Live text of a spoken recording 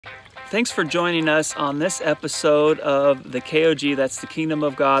Thanks for joining us on this episode of the KOG, that's the Kingdom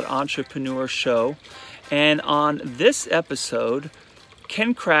of God Entrepreneur Show. And on this episode,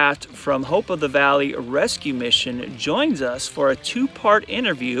 Ken Kraft from Hope of the Valley Rescue Mission joins us for a two-part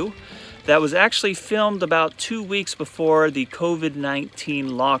interview that was actually filmed about 2 weeks before the COVID-19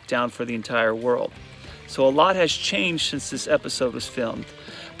 lockdown for the entire world. So a lot has changed since this episode was filmed.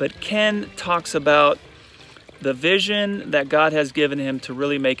 But Ken talks about the vision that God has given him to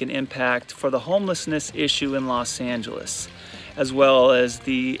really make an impact for the homelessness issue in Los Angeles, as well as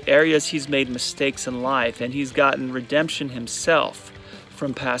the areas he's made mistakes in life, and he's gotten redemption himself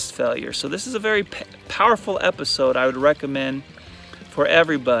from past failure. So this is a very powerful episode I would recommend for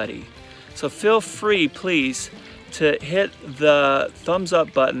everybody. So feel free, please, to hit the thumbs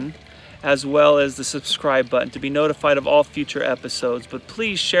up button as well as the subscribe button to be notified of all future episodes. But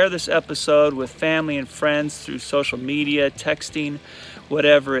please share this episode with family and friends through social media, texting,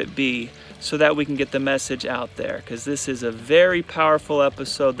 whatever it be, so that we can get the message out there, because this is a very powerful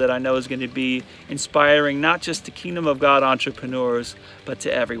episode that I know is going to be inspiring not just to Kingdom of God entrepreneurs, but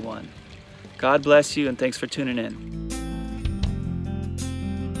to everyone. God bless you, and thanks for tuning in.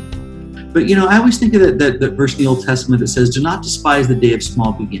 But, I always think of that verse in the Old Testament that says, do not despise the day of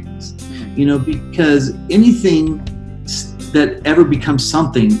small beginnings. Because anything that ever becomes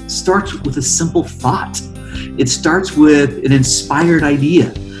something starts with a simple thought. It starts with an inspired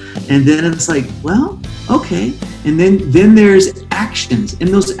idea. And then it's like, well, okay. And then there's actions. And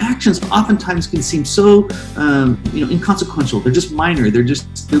those actions oftentimes can seem so, inconsequential. They're just minor. They're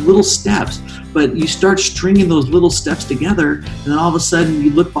little steps. But you start stringing those little steps together, and then all of a sudden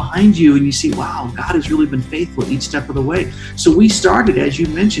you look behind you and you see, wow, God has really been faithful each step of the way. So we started, as you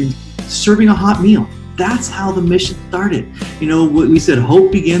mentioned, serving a hot meal. That's how the mission started. We said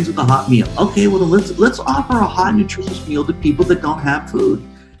hope begins with a hot meal. Okay, well, then let's offer a hot, nutritious meal to people that don't have food.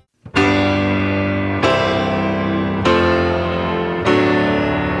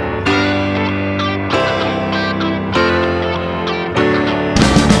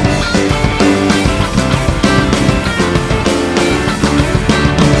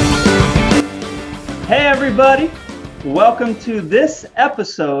 Hey everybody, welcome to this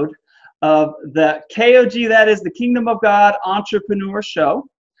episode of the KOG, that is the Kingdom of God Entrepreneur Show.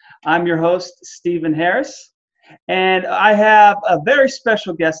 I'm your host, Stephen Harris, and I have a very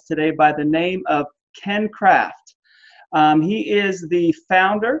special guest today by the name of Ken Kraft. He is the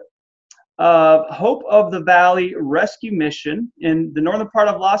founder of Hope of the Valley Rescue Mission in the northern part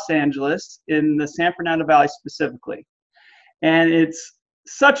of Los Angeles, in the San Fernando Valley specifically. And it's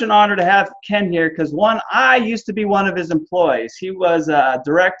such an honor to have Ken here because, one, I used to be one of his employees. He was a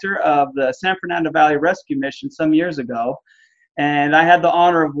director of the San Fernando Valley Rescue Mission some years ago, and I had the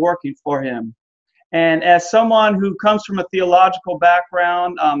honor of working for him. And as someone who comes from a theological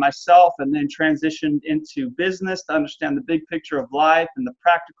background myself, and then transitioned into business to understand the big picture of life and the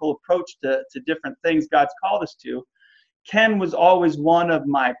practical approach to different things God's called us to, Ken was always one of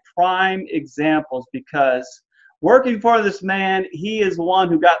my prime examples, because working for this man, he is one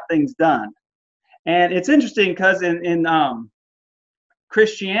who got things done. And it's interesting because in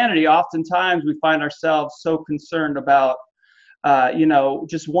Christianity, oftentimes we find ourselves so concerned about,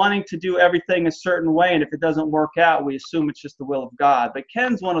 just wanting to do everything a certain way. And if it doesn't work out, we assume it's just the will of God. But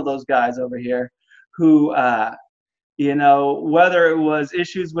Ken's one of those guys over here who, whether it was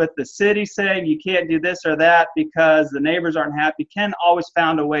issues with the city saying you can't do this or that because the neighbors aren't happy, Ken always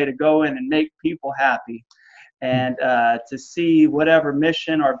found a way to go in and make people happy, and to see whatever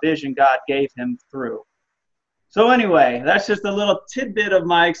mission or vision God gave him through. So anyway, that's just a little tidbit of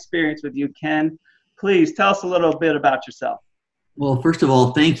my experience with you, Ken. Please tell us a little bit about yourself. Well, first of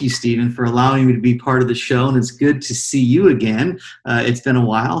all, thank you, Stephen, for allowing me to be part of the show, and it's good to see you again. It's been a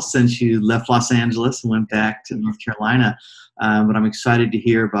while since you left Los Angeles and went back to North Carolina, but I'm excited to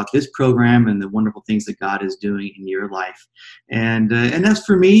hear about this program and the wonderful things that God is doing in your life. And as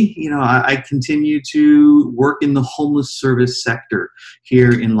for me, I continue to work in the homeless service sector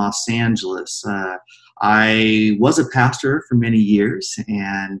here in Los Angeles. I was a pastor for many years,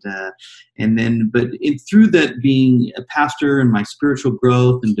 through that, being a pastor and my spiritual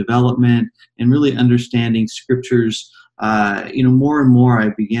growth and development and really understanding scriptures, more and more I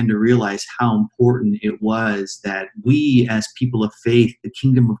began to realize how important it was that we as people of faith, the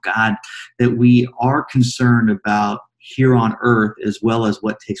kingdom of God, that we are concerned about here on earth as well as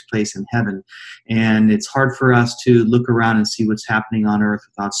what takes place in heaven. And it's hard for us to look around and see what's happening on earth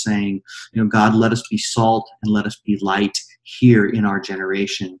without saying, God, let us be salt and let us be light here in our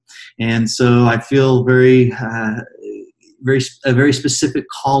generation. And so I feel very a very specific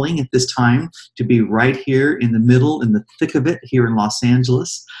calling at this time to be right here in the middle, in the thick of it, here in Los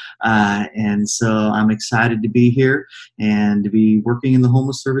Angeles. And so I'm excited to be here and to be working in the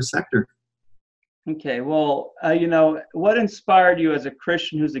homeless service sector. Okay, well, what inspired you as a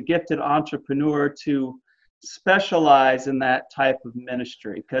Christian who's a gifted entrepreneur to specialize in that type of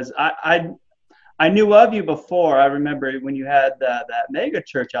ministry? Because I knew of you before. I remember when you had that mega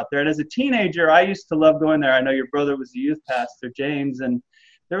church out there. And as a teenager, I used to love going there. I know your brother was the youth pastor, James, and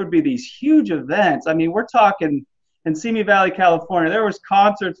there would be these huge events. I mean, we're talking in Simi Valley, California, there was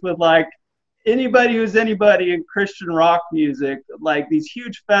concerts with like anybody who's anybody in Christian rock music, like these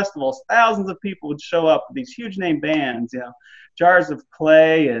huge festivals. Thousands of people would show up with these huge name bands, Jars of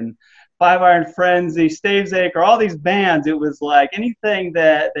Clay and Five Iron Frenzy, Staves Acre, all these bands. It was like anything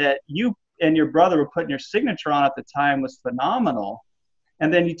that you and your brother were putting your signature on at the time was phenomenal.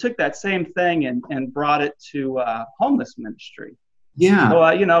 And then you took that same thing and brought it to homeless ministry. Yeah.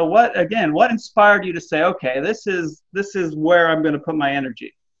 So, what inspired you to say, okay, this is where I'm going to put my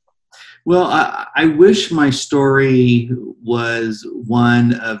energy? Well, I wish my story was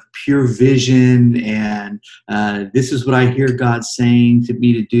one of pure vision and this is what I hear God saying to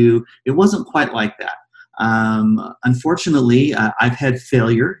me to do. It wasn't quite like that. Unfortunately, I've had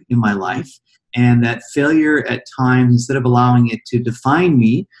failure in my life, and that failure at times, instead of allowing it to define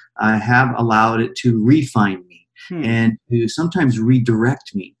me, I have allowed it to refine me and to sometimes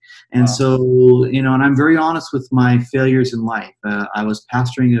redirect me. And so, and I'm very honest with my failures in life. I was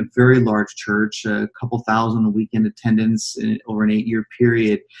pastoring a very large church, a couple thousand a week in attendance over an 8-year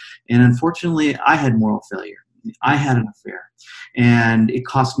period. And unfortunately, I had moral failure. I had an affair, and it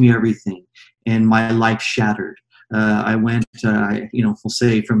cost me everything. And my life shattered. I went, we'll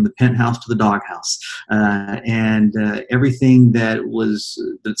say from the penthouse to the doghouse, and everything that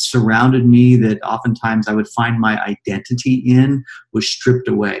surrounded me, that oftentimes I would find my identity in, was stripped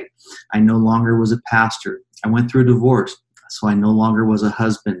away. I no longer was a pastor. I went through a divorce, so I no longer was a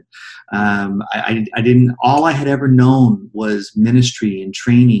husband. I didn't. All I had ever known was ministry and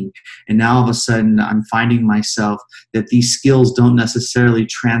training, and now all of a sudden I'm finding myself that these skills don't necessarily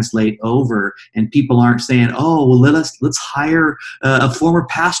translate over, and people aren't saying, "Oh, well, let's hire a former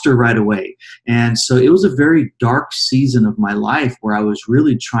pastor right away." And so it was a very dark season of my life where I was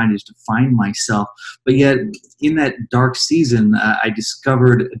really trying to find myself. But yet, in that dark season, I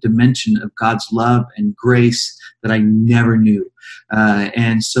discovered a dimension of God's love and grace that I never knew.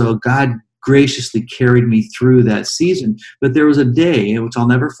 And so God graciously carried me through that season. But there was a day, which I'll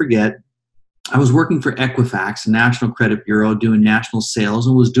never forget. I was working for Equifax, a national credit bureau, doing national sales,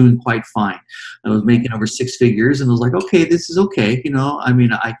 and was doing quite fine. I was making over 6 figures, and I was like, okay, this is okay.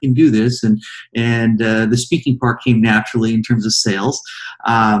 I can do this. And the speaking part came naturally in terms of sales.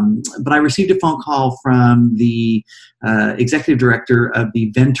 But I received a phone call from the executive director of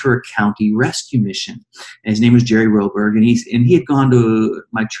the Ventura County Rescue Mission. And his name was Jerry Roberg, and he had gone to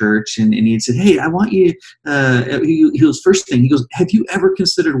my church, and he had said, hey, I want you, he was first thing, he goes, have you ever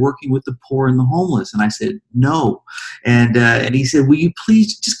considered working with the poor and the homeless? And I said, no. And he said, will you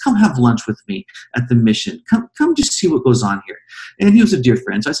please just come have lunch with me at the mission? Come just see what goes on here. And he was a dear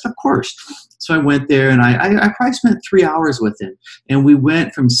friend, so I said, of course. So I went there, and I probably spent 3 hours with him. And we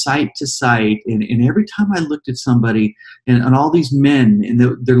went from site to site, and every time I looked at somebody, and all these men, and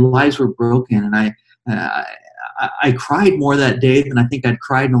their lives were broken, and I cried more that day than I think I'd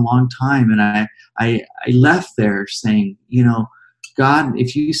cried in a long time. And I left there saying, God,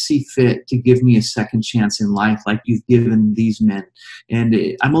 if you see fit to give me a second chance in life like you've given these men, and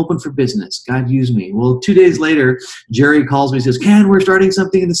I'm open for business. God, use me. Well, 2 days later, Jerry calls me and says, Ken, we're starting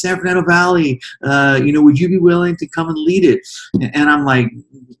something in the San Fernando Valley. Would you be willing to come and lead it? And I'm like,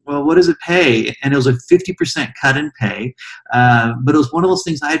 well, what does it pay? And it was a 50% cut in pay. But it was one of those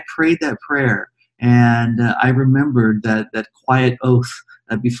things, I had prayed that prayer. And I remembered that quiet oath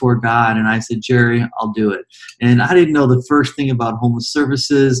before God, and I said, Jerry, I'll do it. And I didn't know the first thing about homeless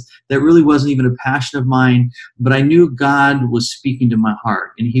services. That really wasn't even a passion of mine, but I knew God was speaking to my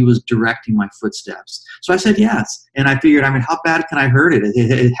heart, and he was directing my footsteps. So I said yes, and I figured, how bad can I hurt it?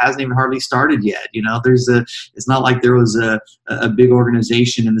 It hasn't even hardly started yet. It's not like there was a big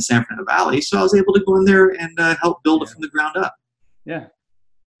organization in the San Fernando Valley, so I was able to go in there and help build it from the ground up. Yeah.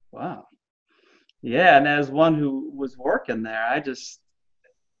 Wow. Yeah, and as one who was working there,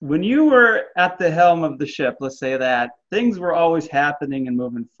 when you were at the helm of the ship, let's say that, things were always happening and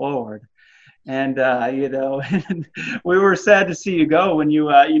moving forward. And, and we were sad to see you go when you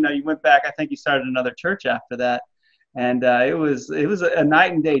went back. I think you started another church after that. And it was a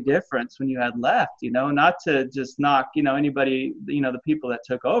night and day difference when you had left, not to just knock, anybody, the people that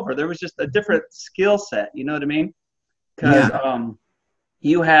took over. There was just a different skill set, you know what I mean? because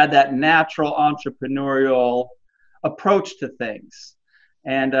you had that natural entrepreneurial approach to things.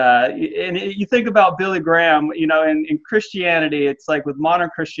 And you think about Billy Graham, you know, in Christianity, it's like with modern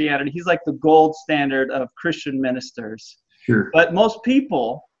Christianity, he's like the gold standard of Christian ministers. Sure. But most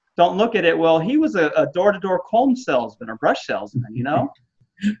people don't look at it, well, he was a door-to-door comb salesman or brush salesman, you know?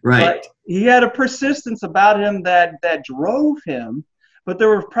 Right. But he had a persistence about him that drove him, but there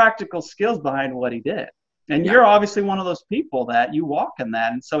were practical skills behind what he did. And you're obviously one of those people that you walk in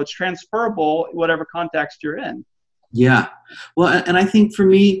that. And so it's transferable, whatever context you're in. Yeah. Well, and I think for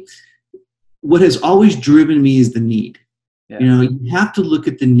me, what has always driven me is the need. Yeah. You know, you have to look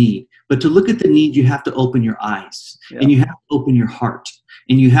at the need, but to look at the need, you have to open your eyes and you have to open your heart,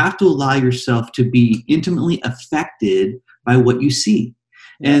 and you have to allow yourself to be intimately affected by what you see.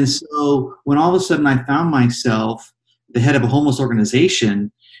 Yeah. And so when all of a sudden I found myself the head of a homeless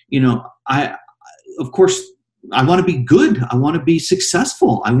organization, you know, of course, I want to be good. I want to be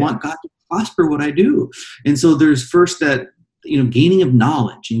successful. I want God to prosper what I do. And so there's first that, you know, gaining of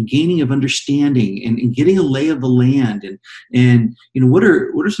knowledge and gaining of understanding and getting a lay of the land and you know, what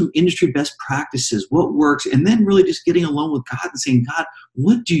are some industry best practices, what works, and then really just getting alone with God and saying, God,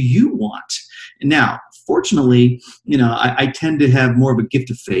 what do you want? And now, fortunately, you know, I tend to have more of a gift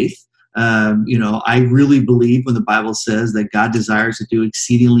of faith. You know, I really believe when the Bible says that God desires to do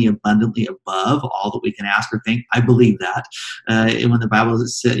exceedingly abundantly above all that we can ask or think. I believe that. And when the Bible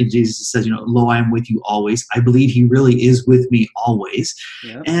says, Jesus says, you know, lo, I am with you always. I believe he really is with me always.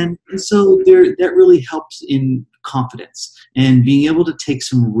 Yeah. And so that really helps in confidence and being able to take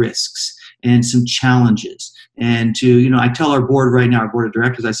some risks and some challenges. And to, you know, I tell our board right now, our board of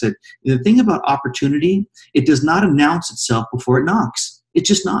directors, I said, the thing about opportunity, it does not announce itself before it knocks. It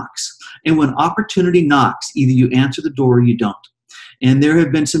just knocks. And when opportunity knocks, either you answer the door or you don't. And there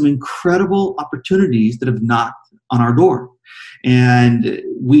have been some incredible opportunities that have knocked on our door. And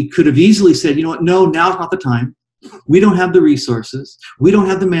we could have easily said, you know what, no, now's not the time. We don't have the resources. We don't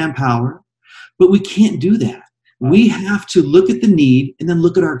have the manpower. But we can't do that. We have to look at the need and then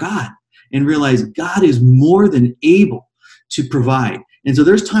look at our God and realize God is more than able to provide. And so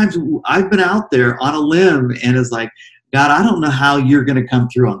there's times I've been out there on a limb and it's like, God, I don't know how you're going to come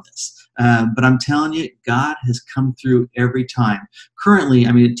through on this. But I'm telling you, God has come through every time. Currently,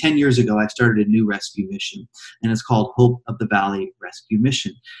 10 years ago, I started a new rescue mission, and it's called Hope of the Valley Rescue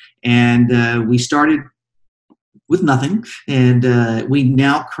Mission. And we started with nothing, and we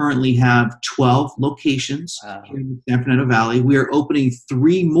now currently have 12 locations here in the San Fernando Valley. We are opening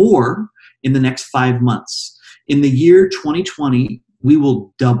 3 more in the next 5 months. In the year 2020, we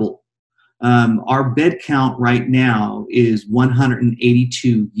will double. Our bed count right now is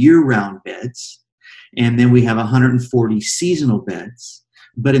 182 year-round beds, and then we have 140 seasonal beds.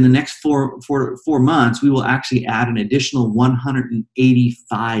 But in the next four months, we will actually add an additional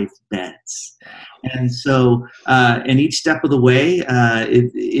 185 beds. And so, and each step of the way,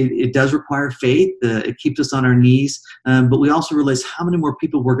 it does require faith. It keeps us on our knees, but we also realize how many more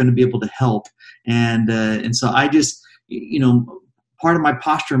people we're going to be able to help. And so I just, part of my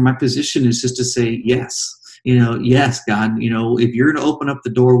posture and my position is just to say, yes, yes, God, if you're going to open up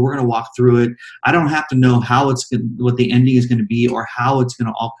the door, we're going to walk through it. I don't have to know what the ending is going to be or how it's going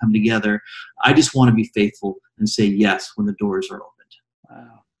to all come together. I just want to be faithful and say yes when the doors are opened.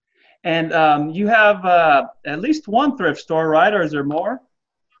 Wow. And you have at least one thrift store, right? Or is there more?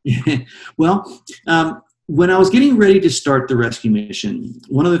 Well, when I was getting ready to start the rescue mission,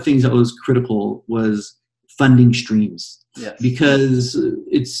 one of the things that was critical was funding streams. Yes. Because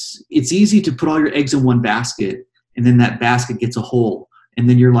it's easy to put all your eggs in one basket, and then that basket gets a hole. And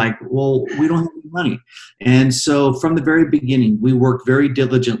then you're like, well, we don't have any money. And so from the very beginning, we worked very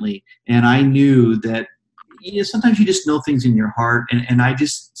diligently. And I knew that sometimes you just know things in your heart. And I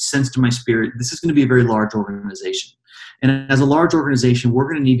just sensed in my spirit, this is going to be a very large organization. And as a large organization, we're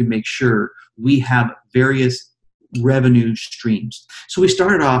going to need to make sure we have various revenue streams. So we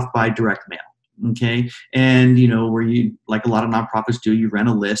started off by direct mail. Okay. And, where you, like a lot of nonprofits do, you rent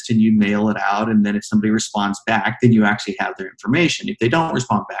a list and you mail it out. And then if somebody responds back, then you actually have their information. If they don't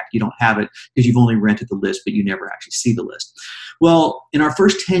respond back, you don't have it because you've only rented the list, but you never actually see the list. Well, in our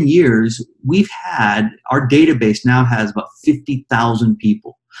first 10 years, our database now has about 50,000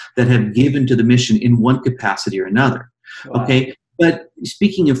 people that have given to the mission in one capacity or another. Wow. Okay. But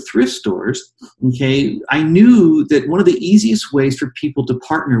speaking of thrift stores, okay, I knew that one of the easiest ways for people to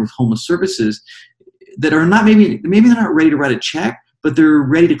partner with homeless services that are not maybe they're not ready to write a check, but they're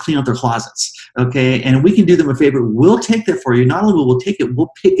ready to clean out their closets, okay? And we can do them a favor. We'll take that for you. Not only will we take it,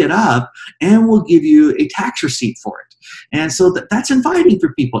 we'll pick it up, and we'll give you a tax receipt for it. And so that's inviting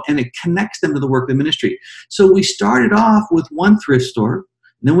for people, and it connects them to the work of the ministry. So we started off with one thrift store,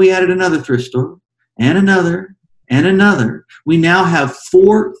 then we added another thrift store, and another, and another. We now have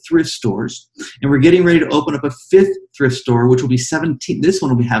 4 thrift stores, and we're getting ready to open up a 5th thrift store, which will be 17. This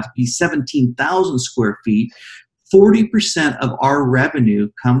one will be 17,000 square feet. 40% of our revenue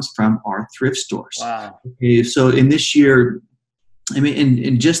comes from our thrift stores. Wow. Okay, so in this year, I mean,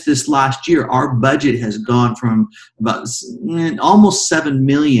 in just this last year, our budget has gone from about almost 7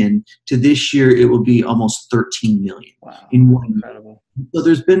 million to this year it will be almost 13 million. Wow. In 1 year. Incredible. So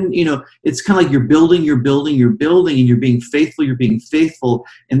there's been, it's kind of like you're building, and you're being faithful,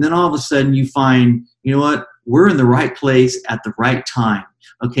 and then all of a sudden you find, you know what, we're in the right place at the right time.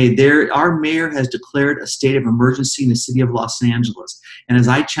 Okay, our mayor has declared a state of emergency in the city of Los Angeles, and as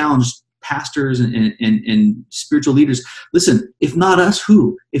I challenged pastors and spiritual leaders, listen, if not us,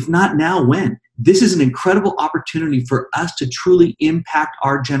 who? If not now, when? This is an incredible opportunity for us to truly impact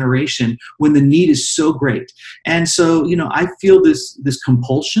our generation when the need is so great. And so, I feel this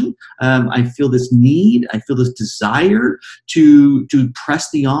compulsion. I feel this need. I feel this desire to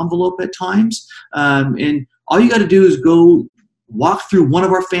press the envelope at times. And all you got to do is go walk through one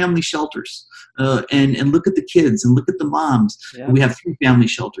of our family shelters. And look at the kids and look at the moms. Yeah. We have 3 family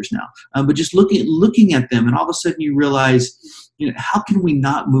shelters now. But just looking at them, and all of a sudden you realize, how can we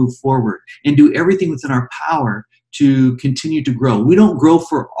not move forward and do everything within our power to continue to grow? We don't grow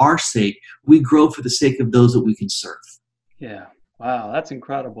for our sake. We grow for the sake of those that we can serve. Yeah. Wow, that's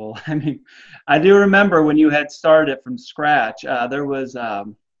incredible. I mean, I do remember when you had started from scratch, there was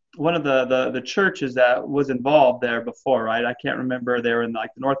one of the churches that was involved there before, right? I can't remember. They were in like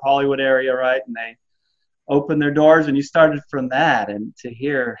the North Hollywood area, right? And they opened their doors, and you started from that. And to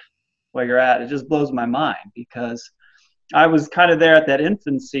hear where you're at, it just blows my mind, because I was kind of there at that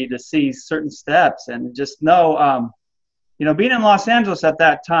infancy to see certain steps and just know, being in Los Angeles at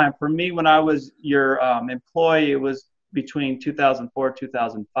that time, for me, when I was your employee, it was between 2004,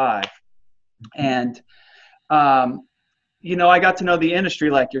 2005. And, I got to know the industry,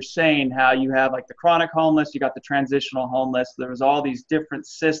 like you're saying, how you have like the chronic homeless, you got the transitional homeless. There was all these different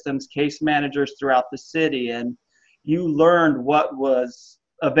systems, case managers throughout the city, and you learned what was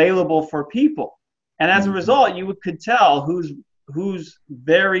available for people. And as a result, you could tell who's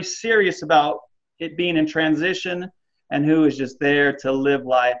very serious about it being in transition and who is just there to live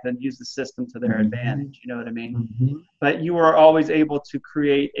life and use the system to their advantage. You know what I mean? Mm-hmm. But you were always able to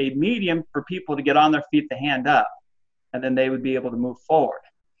create a medium for people to get on their feet, to hand up, and then they would be able to move forward.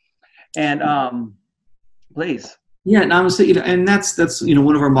 And please. Yeah, and honestly, and that's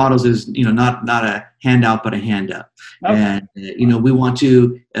one of our mottos is not a handout but a hand up. Okay. And we want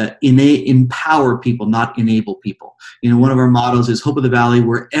to empower people, not enable people. One of our mottos is Hope of the Valley,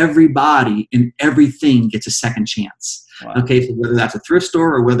 where everybody and everything gets a second chance. Wow. Okay, so whether that's a thrift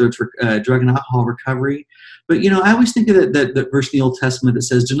store or whether it's drug and alcohol recovery. But I always think of that verse in the Old Testament that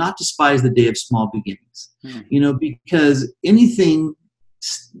says, "Do not despise the day of small beginnings." Because anything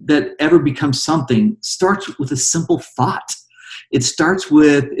that ever becomes something starts with a simple thought. It starts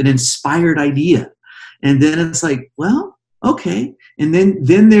with an inspired idea. And then it's like, well, okay. And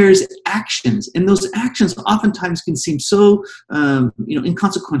then there's actions. And those actions oftentimes can seem so,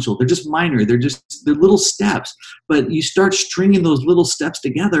 inconsequential. They're just minor. They're little steps. But you start stringing those little steps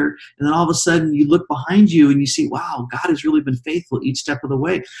together, and then all of a sudden you look behind you and you see, wow, God has really been faithful each step of the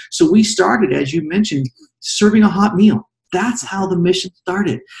way. So we started, as you mentioned, serving a hot meal. That's how the mission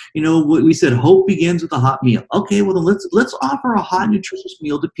started. We said hope begins with a hot meal. Okay, well then let's offer a hot, nutritious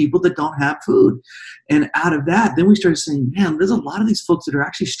meal to people that don't have food. And out of that, then we started saying, man, there's a lot of these folks that are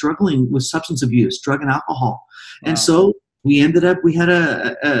actually struggling with substance abuse, drug and alcohol. Wow. And so we had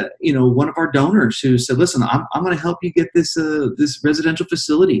one of our donors who said, listen, I'm going to help you get this residential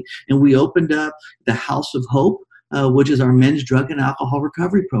facility. And we opened up the House of Hope, which is our men's drug and alcohol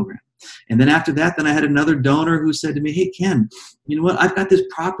recovery program. And then after that, I had another donor who said to me, hey, Ken, you know what? I've got this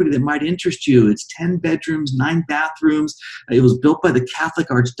property that might interest you. It's 10 bedrooms, 9 bathrooms. It was built by the Catholic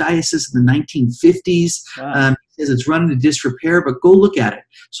Archdiocese in the 1950s. Wow. He says it's run into disrepair, but go look at it.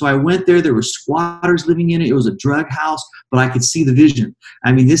 So I went there. There were squatters living in it. It was a drug house, but I could see the vision.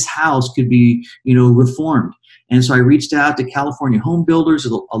 I mean, this house could be, reformed. And so I reached out to California Home Builders,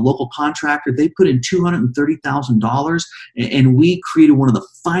 a local contractor. They put in $230,000, and we created one of the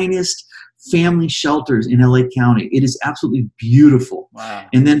finest family shelters in LA County. It is absolutely beautiful. Wow.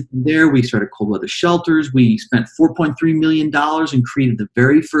 And then from there, we started cold weather shelters. We spent $4.3 million and created the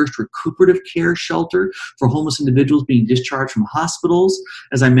very first recuperative care shelter for homeless individuals being discharged from hospitals.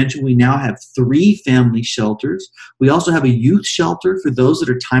 As I mentioned, we now have 3 family shelters. We also have a youth shelter for those that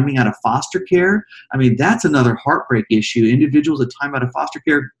are timing out of foster care. I mean, that's another heartbreak issue. Individuals that time out of foster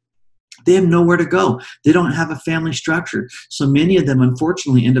care, they have nowhere to go. They don't have a family structure. So many of them,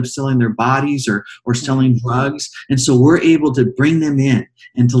 unfortunately, end up selling their bodies or selling drugs. And so we're able to bring them in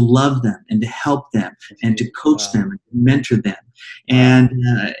and to love them and to help them and to coach them and mentor them. And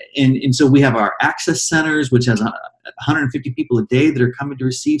so we have our access centers, which has 150 people a day that are coming to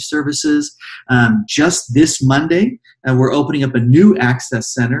receive services. Just this Monday, we're opening up a new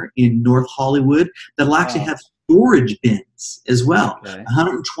access center in North Hollywood that'll actually have storage bins as well.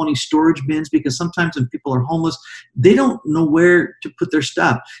 120 storage bins, because sometimes when people are homeless, they don't know where to put their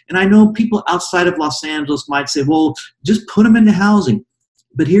stuff. And I know people outside of Los Angeles might say, well, just put them into housing.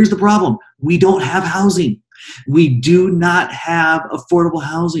 But here's the problem. We don't have housing. We do not have affordable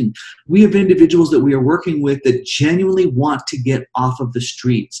housing. We have individuals that we are working with that genuinely want to get off of the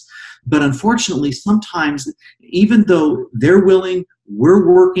streets. But unfortunately, sometimes, even though they're willing, we're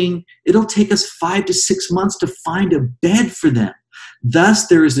working, it'll take us 5 to 6 months to find a bed for them. Thus,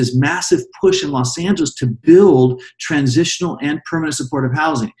 there is this massive push in Los Angeles to build transitional and permanent supportive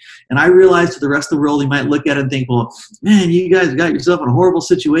housing. And I realize to the rest of the world, you might look at it and think, well, man, you guys got yourself in a horrible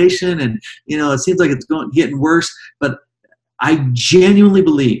situation, and it seems like it's getting worse. But I genuinely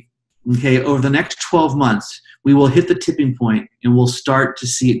believe, over the next 12 months, we will hit the tipping point and we'll start to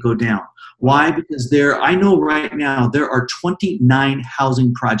see it go down. Why? Because I know right now there are 29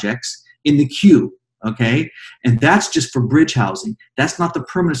 housing projects in the queue. And that's just for bridge housing. That's not the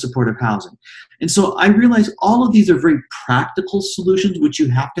permanent supportive housing. And so I realize all of these are very practical solutions, which you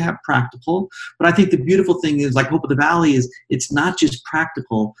have to have practical. But I think the beautiful thing is, like Hope of the Valley, is it's not just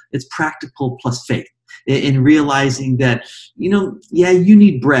practical, it's practical plus faith. In realizing that, you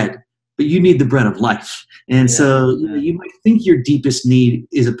need bread, but you need the bread of life. And so you might think your deepest need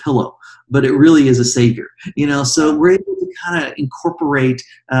is a pillow, but it really is a savior. So we're able to kind of incorporate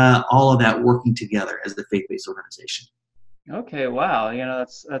all of that working together as the faith-based organization. Okay, wow.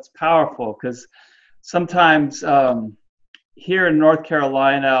 That's powerful, because sometimes here in North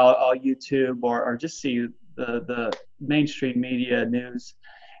Carolina, I'll YouTube or just see the mainstream media news.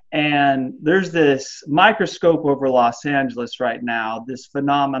 And there's this microscope over Los Angeles right now, this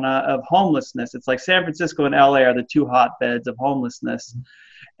phenomena of homelessness. It's like San Francisco and LA are the 2 hotbeds of homelessness.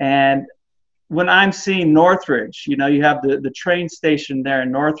 And when I'm seeing Northridge, you have the train station there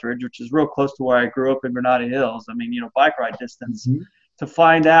in Northridge, which is real close to where I grew up in Granada Hills. I mean, bike ride distance, to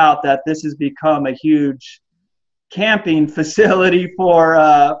find out that this has become a huge camping facility for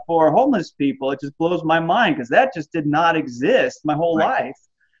homeless people. It just blows my mind, because that just did not exist my whole life.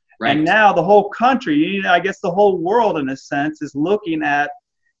 And now the whole country, I guess the whole world in a sense, is looking at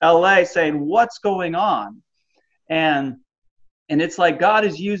LA saying, what's going on? And it's like God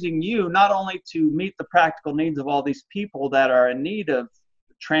is using you not only to meet the practical needs of all these people that are in need of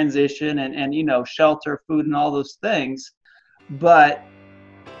transition and shelter, food, and all those things, but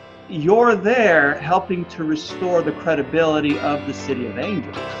you're there helping to restore the credibility of the City of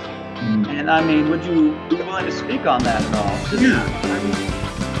Angels. And I mean, would you be willing to speak on that at all?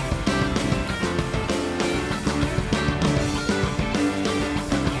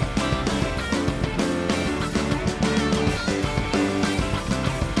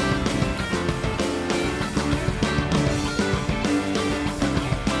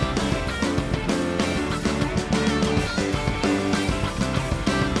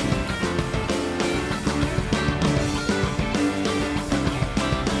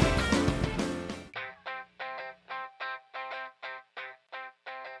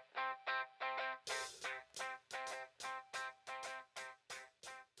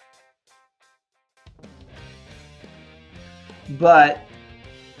 But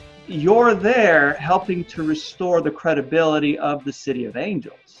you're there helping to restore the credibility of the City of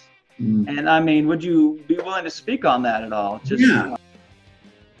Angels. And I mean, would you be willing to speak on that at all?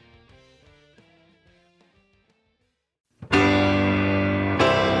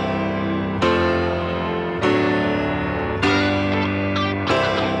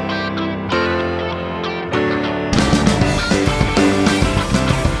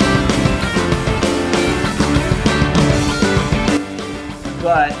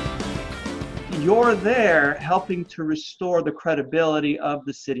 But you're there helping to restore the credibility of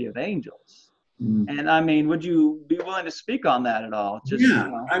the City of Angels. And I mean, would you be willing to speak on that at all?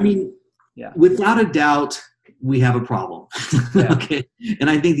 I mean, without a doubt, we have a problem. Yeah. Okay. And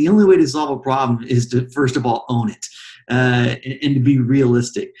I think the only way to solve a problem is to, first of all, own it. And to be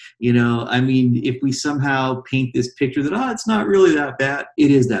realistic. I mean, if we somehow paint this picture that, it's not really that bad, it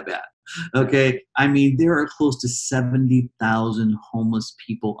is that bad. Okay. I mean, there are close to 70,000 homeless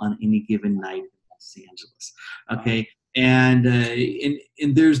people on any given night in Los Angeles. Okay. And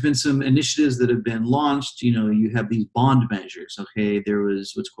there's been some initiatives that have been launched. You have these bond measures. Okay. There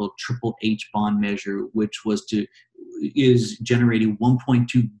was what's called Triple H bond measure, which is generating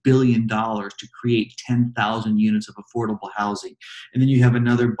 $1.2 billion to create 10,000 units of affordable housing. And then you have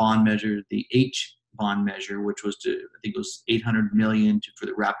another bond measure, the H bond measure, which was I think it was $800 million for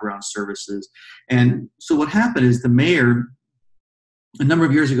the wraparound services. And so what happened is the mayor, a number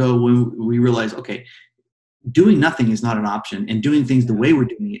of years ago, when we realized, okay, doing nothing is not an option, and doing things the way we're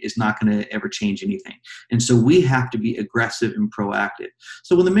doing it is not going to ever change anything. And so we have to be aggressive and proactive.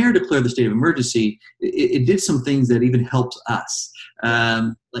 So when the mayor declared the state of emergency, it did some things that even helped us.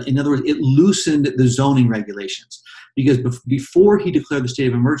 In other words, it loosened the zoning regulations, because before he declared the state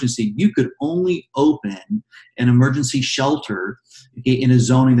of emergency, you could only open an emergency shelter in a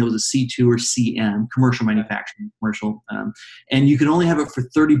zoning that was a C2 or CM, commercial manufacturing, and you could only have it for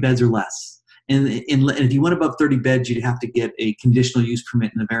 30 beds or less. And if you went above 30 beds, you'd have to get a conditional use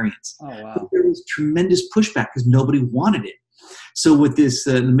permit and a variance. Oh, wow. But there was tremendous pushback because nobody wanted it. So with this,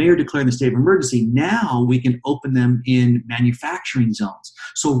 the mayor declaring the state of emergency, now we can open them in manufacturing zones.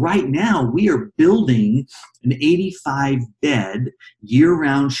 So right now we are building an 85-bed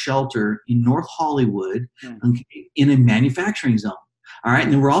year-round shelter in North Hollywood, in a manufacturing zone. All right,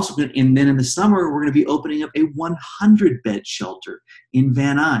 and then we're also going to, and then in the summer, we're going to be opening up a 100-bed shelter in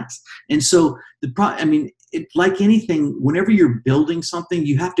Van Nuys. And so, like anything, whenever you're building something,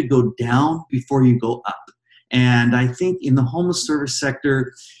 you have to go down before you go up. And I think in the homeless service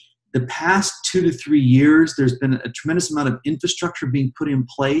sector, the past 2 to 3 years, there's been a tremendous amount of infrastructure being put in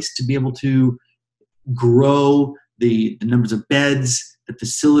place to be able to grow the numbers of beds, the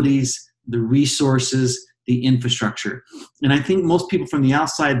facilities, the resources, the infrastructure. And I think most people from the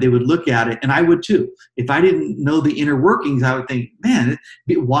outside, they would look at it, and I would too. If I didn't know the inner workings, I would think, man,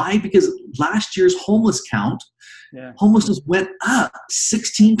 why? Because last year's homeless count, homelessness went up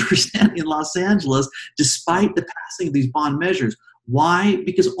 16% in Los Angeles, despite the passing of these bond measures. Why?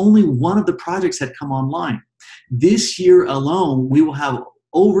 Because only one of the projects had come online. This year alone, we will have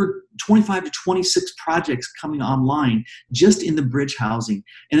over 25 to 26 projects coming online just in the bridge housing.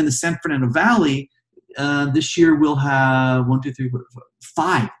 And in the San Fernando Valley, this year we'll have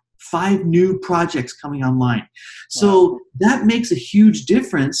 5 new projects coming online. So that makes a huge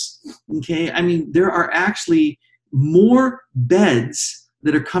difference. Okay, I mean, there are actually more beds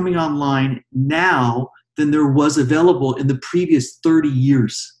that are coming online now than there was available in the previous 30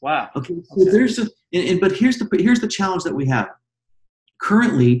 years. Wow. Okay, so but here's the challenge that we have.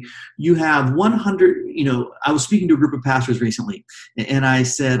 Currently, you have 100, I was speaking to a group of pastors recently, and I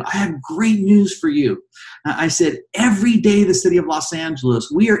said, I have great news for you. I said, every day the city of Los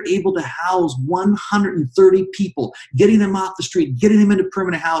Angeles, we are able to house 130 people, getting them off the street, getting them into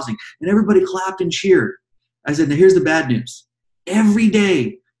permanent housing. And everybody clapped and cheered. I said, now here's the bad news. Every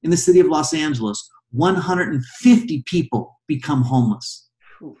day in the city of Los Angeles, 150 people become homeless.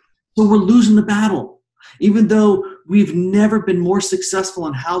 So we're losing the battle. Even though we've never been more successful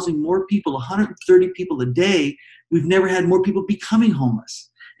in housing more people, 130 people a day, we've never had more people becoming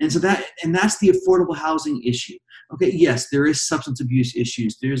homeless. And so that's the affordable housing issue. Okay, yes, there is substance abuse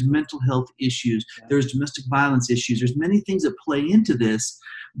issues, there's mental health issues, there's domestic violence issues, there's many things that play into this.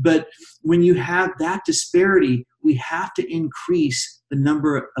 But when you have that disparity, we have to increase the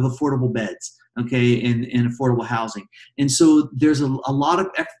number of affordable beds. Okay, in affordable housing. And so there's a lot of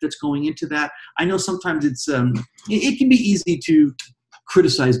effort that's going into that. I know sometimes it can be easy to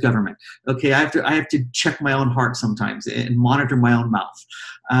criticize government. Okay, I have to check my own heart sometimes and monitor my own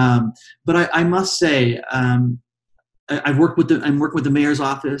mouth. But I must say, I'm working with the mayor's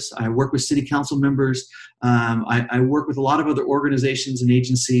office. I work with city council members. I work with a lot of other organizations and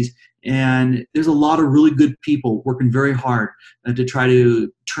agencies. And there's a lot of really good people working very hard to try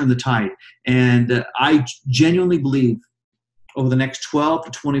to turn the tide. And I genuinely believe over the next 12 to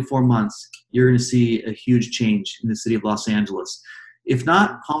 24 months, you're going to see a huge change in the city of Los Angeles. If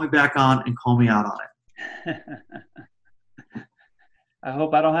not, call me back on and call me out on it. I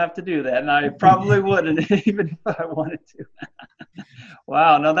hope I don't have to do that. And I probably wouldn't, even if I wanted to.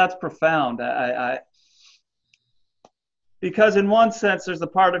 Wow, no, that's profound. Because in one sense, there's a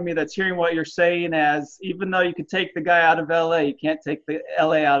part of me that's hearing what you're saying as, even though you could take the guy out of LA, you can't take the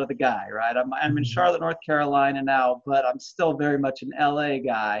LA out of the guy, right? I'm in Charlotte, North Carolina now, but I'm still very much an LA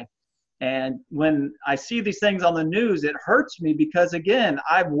guy. And when I see these things on the news, it hurts me because, again,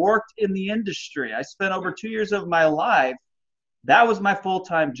 I've worked in the industry. I spent over 2 years of my life. That was my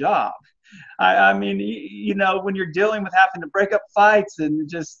full-time job. I mean, when you're dealing with having to break up fights and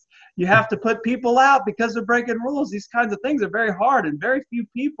just, you have to put people out because they're breaking rules. These kinds of things are very hard, and very few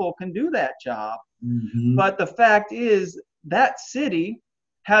people can do that job. Mm-hmm. But the fact is that city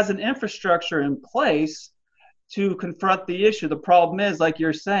has an infrastructure in place to confront the issue. The problem is, like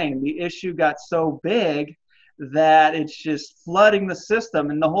you're saying, the issue got so big that it's just flooding the system,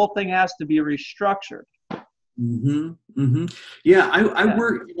 and the whole thing has to be restructured. Mm-hmm. Mm-hmm. Yeah, I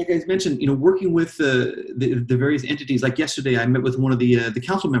work, like I mentioned, working with the various entities. Like yesterday, I met with one of the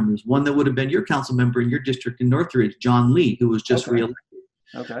council members, one that would have been your council member in your district in Northridge, John Lee, who was just reelected.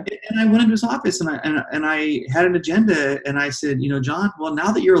 Okay. And I went into his office and I had an agenda, and I said, John, well,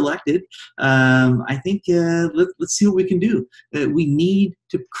 now that you're elected, I think let's see what we can do. We need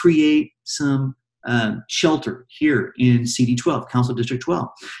to create some shelter here in CD 12, Council District 12.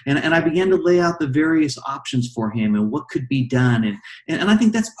 And I began to lay out the various options for him and what could be done. And I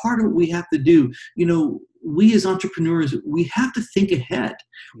think that's part of what we have to do. We as entrepreneurs, we have to think ahead.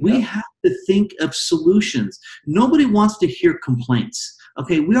 Yep. We have to think of solutions. Nobody wants to hear complaints.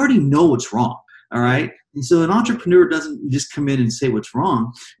 Okay, we already know what's wrong. All right. And so an entrepreneur doesn't just come in and say what's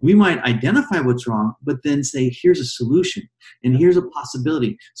wrong. We might identify what's wrong, but then say, here's a solution and here's a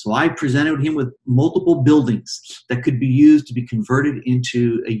possibility. So I presented him with multiple buildings that could be used to be converted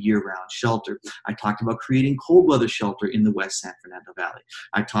into a year-round shelter. I talked about creating cold weather shelter in the West San Fernando Valley.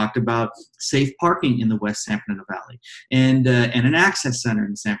 I talked about safe parking in the West San Fernando Valley and an access center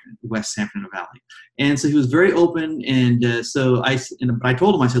in West San Fernando Valley. And so he was very open. And but I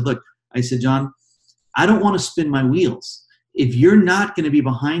told him, I said, look, I said, John, I don't want to spin my wheels. If you're not going to be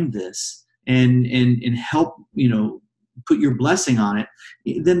behind this and help, put your blessing on it,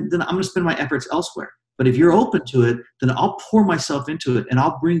 then I'm going to spend my efforts elsewhere. But if you're open to it, then I'll pour myself into it and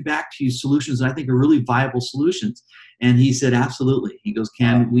I'll bring back to you solutions that I think are really viable solutions. And he said, absolutely. He goes,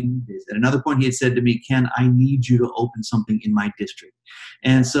 Ken, we need this. At another point, he had said to me, Ken, I need you to open something in my district.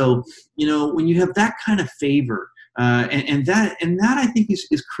 And so, when you have that kind of favor, and that I think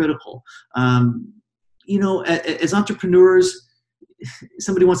is critical. As entrepreneurs,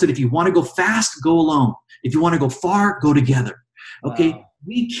 somebody once said, if you want to go fast, go alone. If you want to go far, go together. Okay. Wow.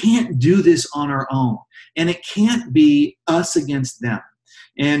 We can't do this on our own, and it can't be us against them.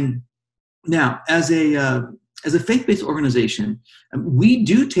 And now, as a faith-based organization, we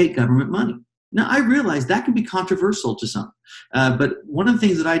do take government money. Now, I realize that can be controversial to some, but one of the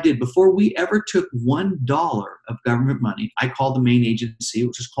things that I did before we ever took $1 of government money, I called the main agency,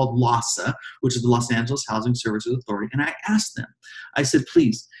 which is called LAHSA, which is the Los Angeles Housing Services Authority, and I asked them, I said,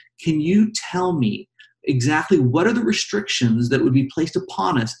 please, can you tell me exactly what are the restrictions that would be placed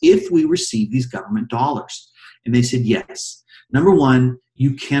upon us if we receive these government dollars? And they said, yes. Number one,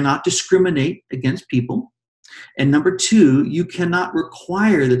 you cannot discriminate against people. And number two, you cannot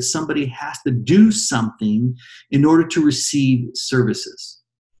require that somebody has to do something in order to receive services.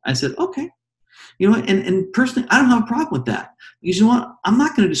 I said, okay. And personally, I don't have a problem with that. Because you know what? I'm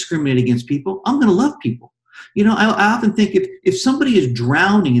not going to discriminate against people. I'm going to love people. I often think if somebody is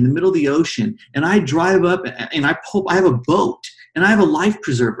drowning in the middle of the ocean and I drive up and I have a boat and I have a life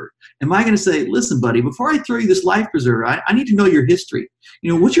preserver, am I going to say, listen, buddy, before I throw you this life preserver, I need to know your history.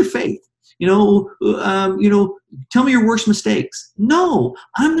 What's your faith? Tell me your worst mistakes. No,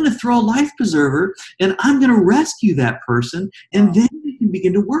 I'm going to throw a life preserver and I'm going to rescue that person, and then we can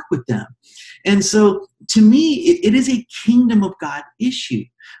begin to work with them. And so to me, it is a kingdom of God issue.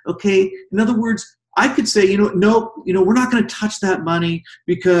 Okay. In other words, I could say, no, we're not going to touch that money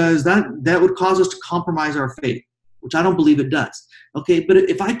because that would cause us to compromise our faith, which I don't believe it does. Okay. But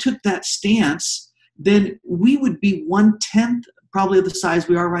if I took that stance, then we would be 1/10 probably of the size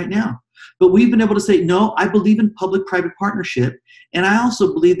we are right now. But we've been able to say, no, I believe in public-private partnership. And I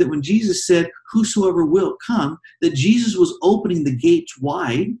also believe that when Jesus said, whosoever will come, that Jesus was opening the gates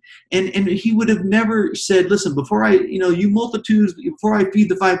wide. And he would have never said, listen, before you multitudes, before I feed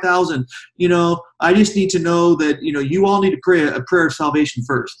the 5,000, I just need to know that, you all need to pray a prayer of salvation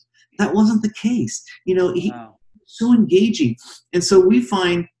first. That wasn't the case. He's so engaging. And so we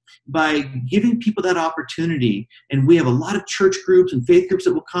find by giving people that opportunity, and we have a lot of church groups and faith groups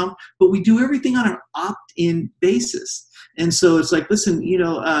that will come, but we do everything on an opt-in basis. And so it's like, listen,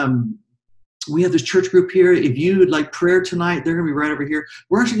 we have this church group here. If you would like prayer tonight, they're going to be right over here.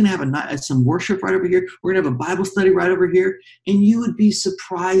 We're actually going to have some worship right over here. We're going to have a Bible study right over here. And you would be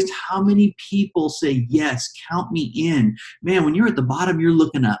surprised how many people say, yes, count me in. Man, when you're at the bottom, you're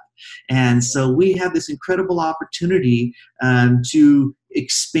looking up. And so we have this incredible opportunity to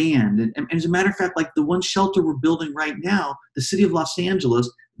expand. And as a matter of fact, like the one shelter we're building right now, the city of Los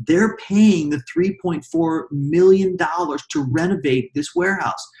Angeles, they're paying the $3.4 million to renovate this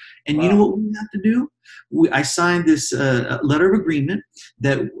warehouse. And wow. You know what we have to do? I signed this letter of agreement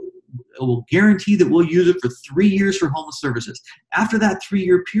that will guarantee that we'll use it for 3 years for homeless services. After that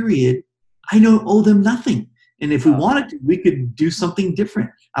 3-year period, I don't owe them nothing. And if we wanted to, we could do something different.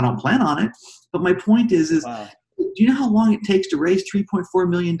 I don't plan on it. But my point is wow. Do you know how long it takes to raise $3.4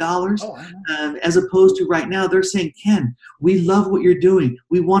 million? As opposed to right now, they're saying, Ken, we love what you're doing.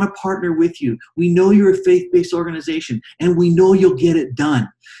 We want to partner with you. We know you're a faith-based organization, and we know you'll get it done.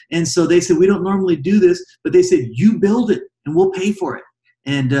 And so they said, we don't normally do this, but they said, you build it, and we'll pay for it.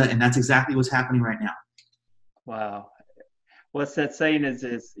 And that's exactly what's happening right now. Wow. What's that saying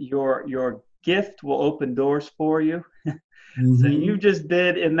is your gift will open doors for you. So you just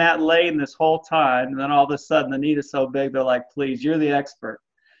did in that lane this whole time, and then all of a sudden the need is so big, they're like, please, you're the expert.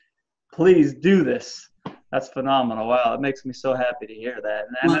 Please do this. That's phenomenal. Wow, it makes me so happy to hear that.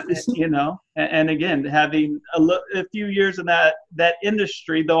 And again, having a few years in that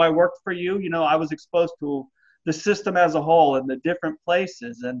industry, though I worked for you, I was exposed to the system as a whole and the different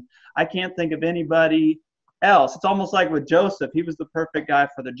places, and I can't think of anybody else. It's almost like with Joseph, he was the perfect guy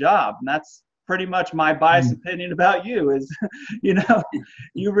for the job, and that's pretty much my biased opinion about you is,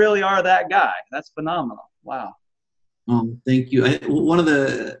 you really are that guy. That's phenomenal. Wow. Thank you.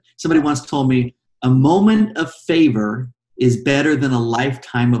 Somebody once told me a moment of favor is better than a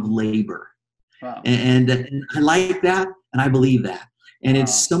lifetime of labor. Wow. And I like that. And I believe that. And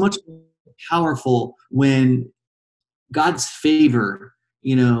it's so much powerful when God's favor,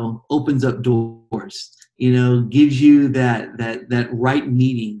 opens up doors. Gives you that right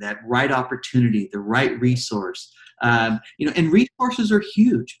meeting, that right opportunity, the right resource. And resources are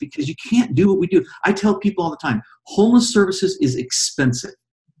huge because you can't do what we do. I tell people all the time, homeless services is expensive.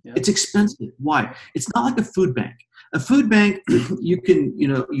 Yep. It's expensive. Why? It's not like a food bank. A food bank, you can,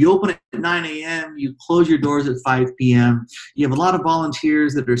 you open it at 9 a.m., you close your doors at 5 p.m., you have a lot of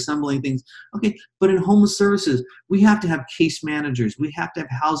volunteers that are assembling things. Okay, but in homeless services, we have to have case managers, we have to have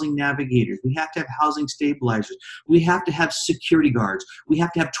housing navigators, we have to have housing stabilizers, we have to have security guards, we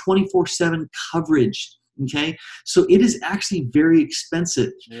have to have 24/7 coverage. Okay, so it is actually very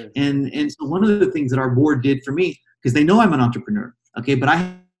expensive. Yes. And so one of the things that our board did for me, because they know I'm an entrepreneur, okay, but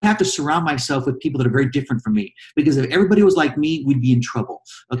I have to surround myself with people that are very different from me, because if everybody was like me, we'd be in trouble.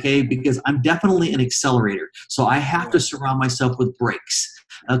 Okay, because I'm definitely an accelerator, so I have to surround myself with brakes.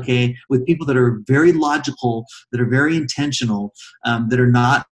 Okay, with people that are very logical, that are very intentional, that are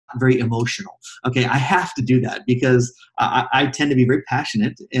not very emotional. Okay, I have to do that because I tend to be very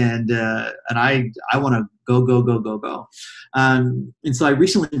passionate, and I want to go. And so I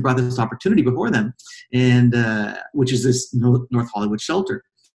recently brought this opportunity before them, and which is this North Hollywood shelter.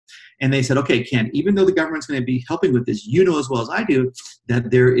 And they said, okay, Ken, even though the government's going to be helping with this, you know as well as I do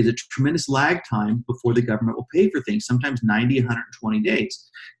that there is a tremendous lag time before the government will pay for things, sometimes 90, 120 days.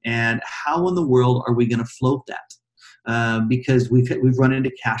 And how in the world are we going to float that? Because we've run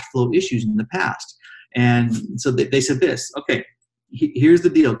into cash flow issues in the past. And so they said this, okay, here's the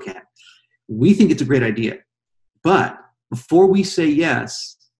deal, Ken. We think it's a great idea, but before we say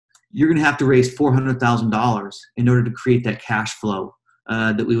yes, you're going to have to raise $400,000 in order to create that cash flow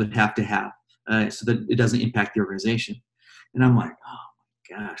that we would have to have so that it doesn't impact the organization. And I'm like,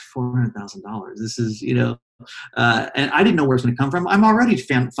 oh my gosh, $400,000. This is, and I didn't know where it's going to come from. I'm already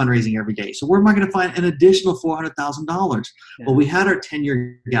fundraising every day. So where am I going to find an additional $400,000? Yeah. Well, we had our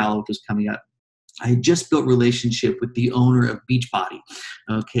 10-year gala, which was coming up. I had just built relationship with the owner of Beachbody,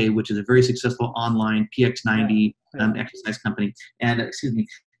 okay, which is a very successful online PX90 exercise company. And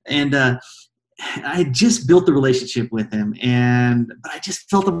I had just built the relationship with him, but I just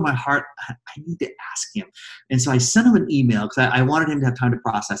felt in my heart, I need to ask him. And so I sent him an email because I wanted him to have time to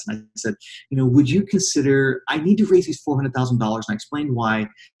process. And I said, would you consider, I need to raise these $400,000. And I explained why.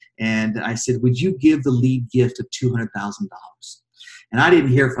 And I said, would you give the lead gift of $200,000? And I didn't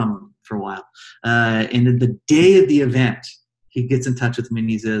hear from him for a while. And then the day of the event, he gets in touch with me and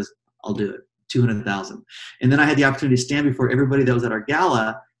he says, I'll do it, $200,000. And then I had the opportunity to stand before everybody that was at our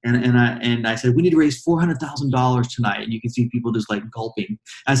gala. And I said, we need to raise $400,000 tonight. And you can see people just like gulping.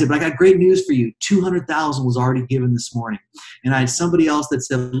 I said, but I got great news for you. $200,000 was already given this morning. And I had somebody else that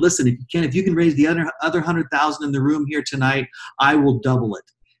said, listen, if you can raise the other $100,000 in the room here tonight, I will double it.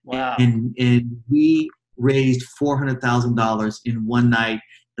 Wow. And we raised $400,000 in one night.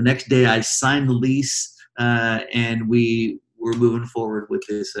 The next day I signed the lease, and we were moving forward with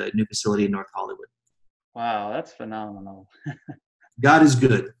this new facility in North Hollywood. Wow, that's phenomenal. God is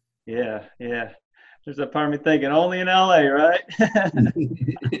good. Yeah. There's a part of me thinking only in LA, right?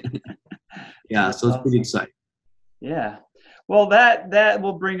 Yeah, That's so it's pretty awesome. exciting. Yeah. Well, that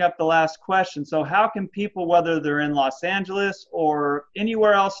will bring up the last question. So how can people, whether they're in Los Angeles or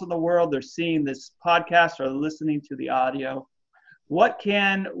anywhere else in the world, they're seeing this podcast or listening to the audio, what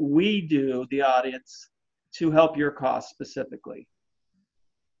can we do, the audience, to help your cause specifically?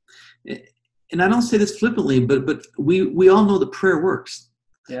 And I don't say this flippantly, but we all know that prayer works.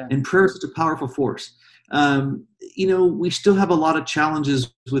 Yeah. And prayer is such a powerful force. We still have a lot of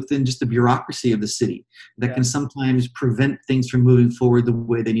challenges within just the bureaucracy of the city that can sometimes prevent things from moving forward the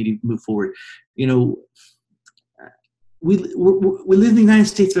way they need to move forward. We live in the United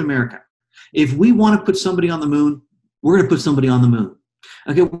States of America. If we want to put somebody on the moon, we're going to put somebody on the moon.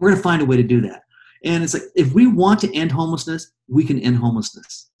 Okay, we're going to find a way to do that. And it's like, if we want to end homelessness, we can end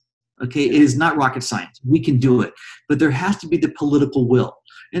homelessness. Okay, it is not rocket science. We can do it, but there has to be the political will.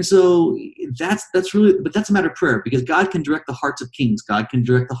 And so that's a matter of prayer, because God can direct the hearts of kings. God can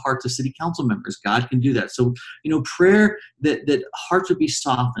direct the hearts of city council members. God can do that. So, prayer that hearts would be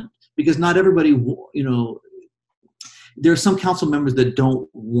softened, because not everybody, there are some council members that don't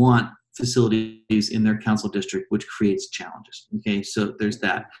want facilities in their council district, which creates challenges. Okay, so there's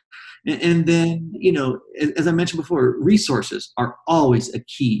that. And then, as I mentioned before, resources are always a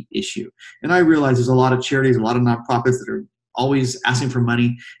key issue. And I realize there's a lot of charities, a lot of nonprofits that are always asking for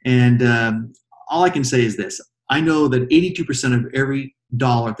money. And all I can say is this. I know that 82% of every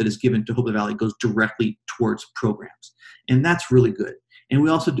dollar that is given to Hope of the Valley goes directly towards programs. And that's really good. And we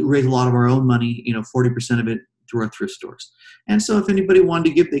also do raise a lot of our own money, 40% of it through our thrift stores. And so if anybody wanted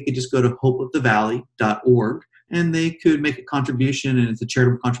to give, they could just go to hopeofthevalley.org. And they could make a contribution, and it's a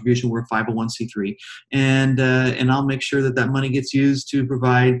charitable contribution. We're a 501c3, and I'll make sure that money gets used to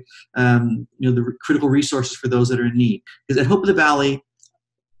provide the critical resources for those that are in need. Because at Hope of the Valley,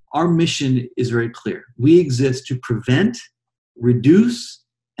 our mission is very clear. We exist to prevent, reduce,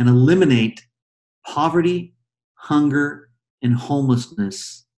 and eliminate poverty, hunger, and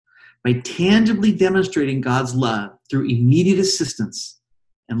homelessness by tangibly demonstrating God's love through immediate assistance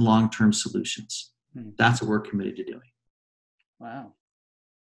and long-term solutions. That's what we're committed to doing. Wow.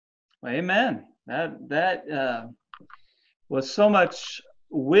 Well, amen. That was so much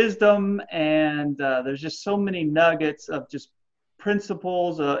wisdom, and there's just so many nuggets of just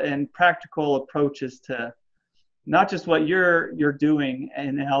principles and practical approaches to not just what you're doing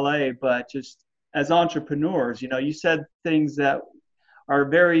in LA, but just as entrepreneurs. You said things that are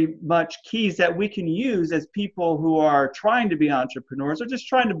very much keys that we can use as people who are trying to be entrepreneurs or just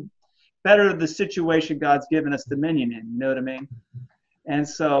trying to better the situation God's given us dominion in. You know what I mean? And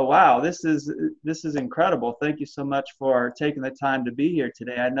so, wow, this is incredible. Thank you so much for taking the time to be here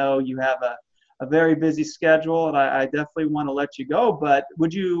today. I know you have a very busy schedule, and I definitely want to let you go, but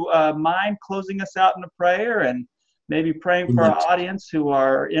would you mind closing us out in a prayer and maybe praying for our audience who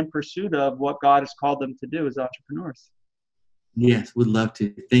are in pursuit of what God has called them to do as entrepreneurs? Yes, would love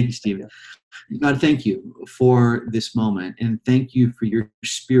to. Thank you, Stephen. God, thank you for this moment, and thank you for your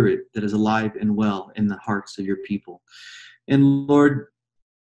spirit that is alive and well in the hearts of your people. And Lord,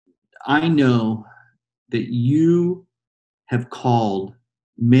 I know that you have called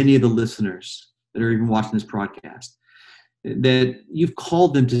many of the listeners that are even watching this broadcast, that you've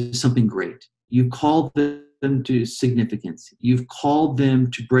called them to something great. You've called them to significance. You've called them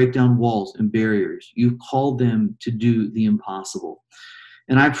to break down walls and barriers. You've called them to do the impossible.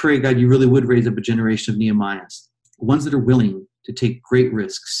 And I pray, God, you really would raise up a generation of Nehemiahs, ones that are willing to take great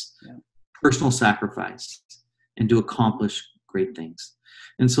risks, personal sacrifice, and to accomplish great things.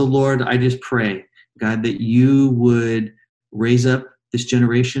 And so, Lord, I just pray, God, that you would raise up this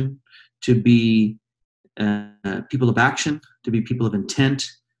generation to be people of action, to be people of intent,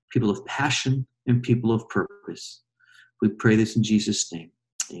 people of passion, and people of purpose. We pray this in Jesus' name.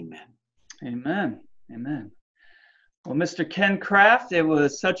 Amen. Amen. Amen. Well, Mr. Ken Kraft, it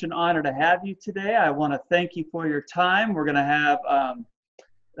was such an honor to have you today. I want to thank you for your time. We're going to have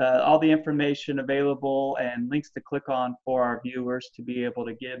all the information available and links to click on for our viewers to be able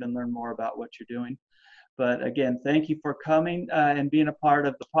to give and learn more about what you're doing. But again, thank you for coming and being a part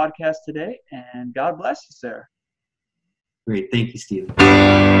of the podcast today. And God bless you, sir. Great. Thank you, Stephen.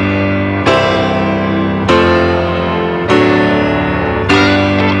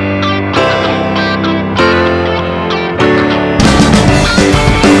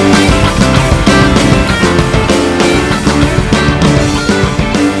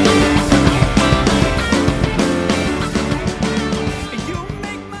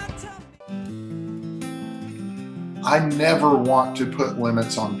 never want to put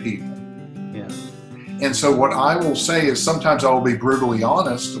limits on people. Yeah. And so what I will say is sometimes I will be brutally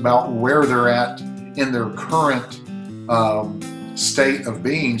honest about where they're at in their current state of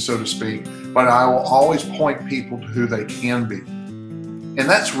being, so to speak, but I will always point people to who they can be. And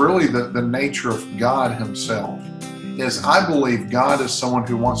that's really the nature of God himself, is I believe God is someone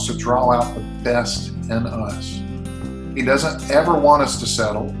who wants to draw out the best in us. He doesn't ever want us to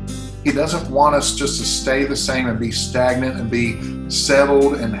settle. He doesn't want us just to stay the same and be stagnant and be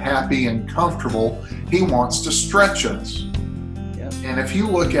settled and happy and comfortable. He wants to stretch us. Yep. And if you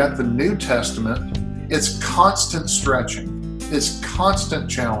look at the New Testament, it's constant stretching. It's constant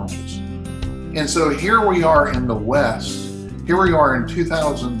challenges. And so here we are in the West. Here we are in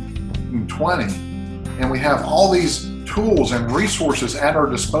 2020, and we have all these tools and resources at our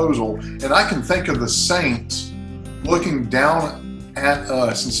disposal. And I can think of the saints looking down at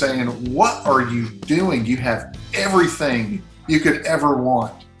us and saying, what are you doing? You have everything you could ever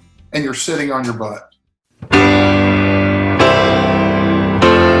want, and you're sitting on your butt.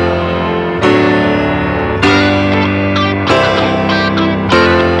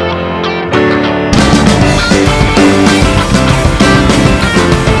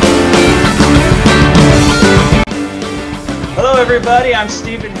 Hello everybody, I'm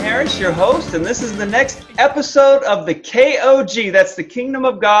Stephen Harris, your host, and this is the next episode of the KOG, that's the Kingdom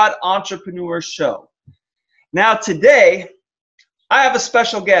of God Entrepreneur Show. Now today, I have a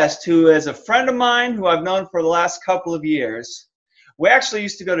special guest who is a friend of mine who I've known for the last couple of years. We actually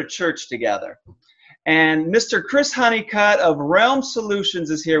used to go to church together. And Mr. Chris Honeycutt of Realm Solutions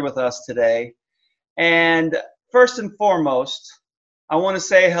is here with us today. And first and foremost, I want to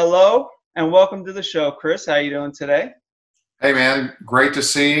say hello and welcome to the show, Chris. How are you doing today? Hey man, great to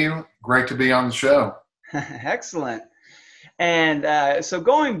see you. Great to be on the show. Excellent. And so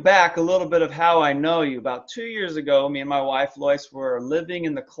going back a little bit of how I know you, about 2 years ago, me and my wife Lois were living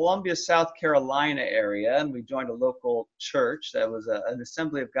in the Columbia, South Carolina area, and we joined a local church that was an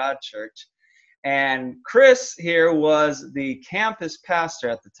Assembly of God church. And Chris here was the campus pastor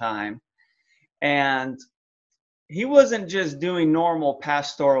at the time. And he wasn't just doing normal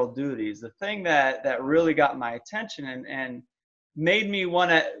pastoral duties. The thing that really got my attention and made me want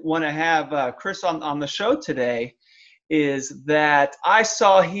to have Chris on the show today is that I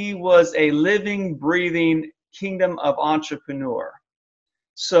saw he was a living, breathing kingdom of entrepreneur.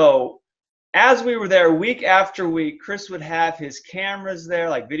 So as we were there week after week, Chris would have his cameras there,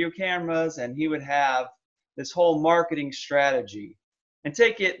 like video cameras, and he would have this whole marketing strategy. And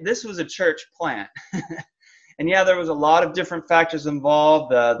this was a church plant. And yeah, there was a lot of different factors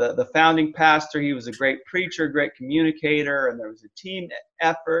involved. The founding pastor, he was a great preacher, great communicator, and there was a team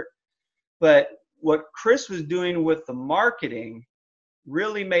effort. But what Chris was doing with the marketing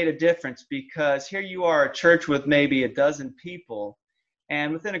really made a difference, because here you are, a church with maybe a dozen people,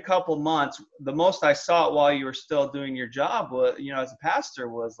 and within a couple months, the most I saw while you were still doing your job was, as a pastor,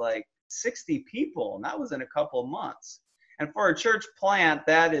 was like 60 people, and that was in a couple of months. And for a church plant,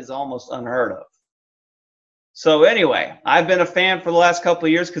 that is almost unheard of. So anyway, I've been a fan for the last couple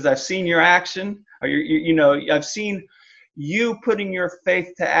of years because I've seen your action, or I've seen you putting your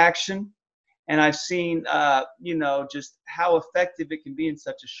faith to action, and I've seen, just how effective it can be in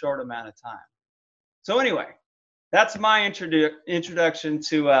such a short amount of time. So anyway, that's my introduction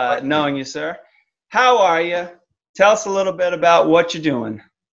to knowing you, sir. How are you? Tell us a little bit about what you're doing.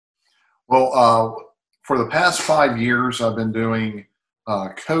 Well, for the past 5 years, I've been doing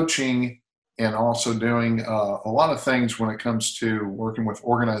coaching and also doing a lot of things when it comes to working with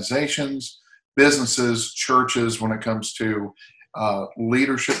organizations, businesses, churches, when it comes to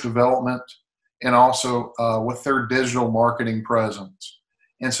leadership development, and also with their digital marketing presence.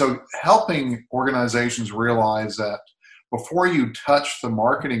 And so helping organizations realize that before you touch the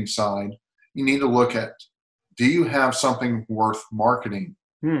marketing side, you need to look at, do you have something worth marketing?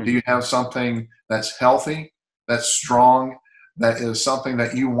 Do you have something that's healthy, that's strong, that is something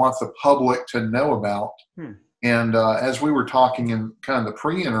that you want the public to know about? And as we were talking in kind of the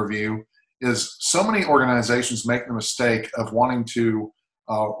pre-interview, is so many organizations make the mistake of wanting to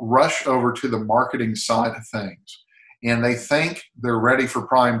rush over to the marketing side of things. And they think they're ready for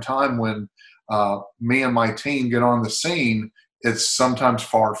prime time when me and my team get on the scene. It's sometimes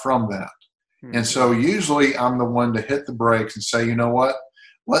far from that. And so usually I'm the one to hit the brakes and say, you know what,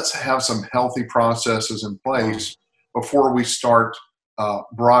 let's have some healthy processes in place before we start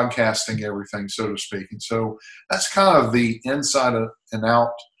broadcasting everything, so to speak. And so that's kind of the inside and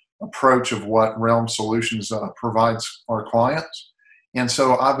out approach of what Realm Solutions provides our clients. And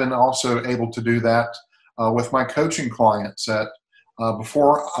so I've been also able to do that with my coaching clients, that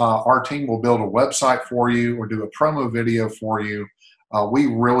before our team will build a website for you or do a promo video for you, we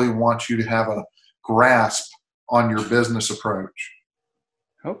really want you to have a grasp on your business approach.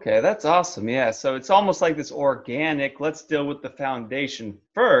 Okay, that's awesome. Yeah, so it's almost like this organic, let's deal with the foundation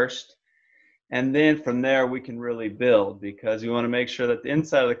first, and then from there we can really build, because we want to make sure that the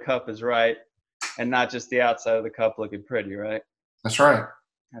inside of the cup is right and not just the outside of the cup looking pretty, right? That's right.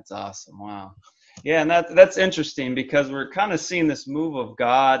 That's awesome. Wow. Yeah, and that's interesting, because we're kind of seeing this move of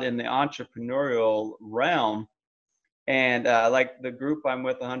God in the entrepreneurial realm. And like the group I'm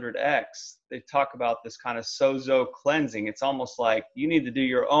with, 100X, they talk about this kind of sozo cleansing. It's almost like you need to do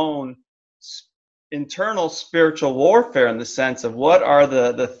your own internal spiritual warfare, in the sense of what are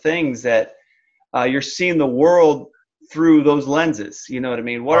the things that you're seeing the world through those lenses. You know what I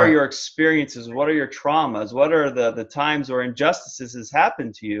mean? What are your experiences? What are your traumas? What are the times where injustices has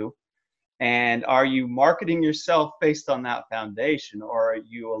happened to you? And are you marketing yourself based on that foundation, or are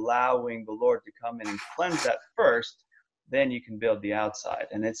you allowing the Lord to come in and cleanse that first? Then you can build the outside.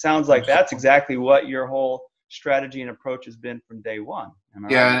 And it sounds like that's exactly what your whole strategy and approach has been from day one.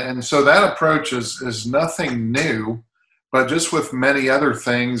 Yeah, right? And so that approach is nothing new, but just with many other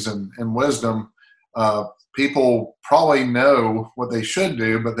things and wisdom, people probably know what they should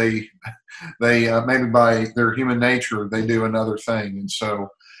do, but they maybe by their human nature, they do another thing. And so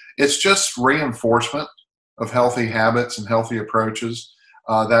it's just reinforcement of healthy habits and healthy approaches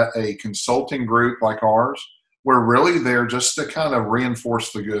that a consulting group like ours, we're really there just to kind of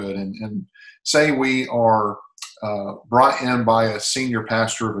reinforce the good. And say we are brought in by a senior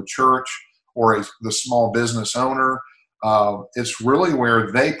pastor of a church or the small business owner, it's really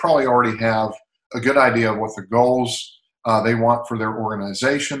where they probably already have a good idea of what the goals they want for their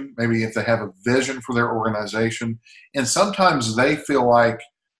organization, maybe if they have a vision for their organization. And sometimes they feel like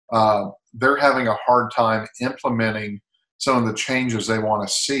they're having a hard time implementing some of the changes they want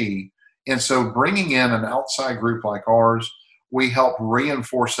to see. And so bringing in an outside group like ours, we help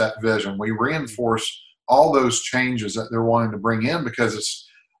reinforce that vision. We reinforce all those changes that they're wanting to bring in, because it's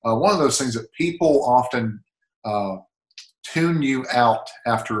one of those things that people often tune you out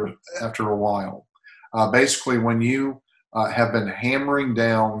after a while. Basically, when you have been hammering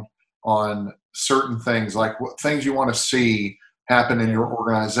down on certain things, like what things you want to see happen in your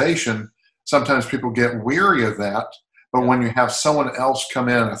organization, sometimes people get weary of that. But when you have someone else come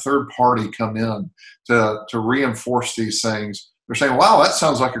in, a third party come in to reinforce these things, they're saying, wow, that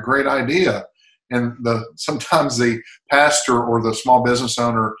sounds like a great idea. And sometimes the pastor or the small business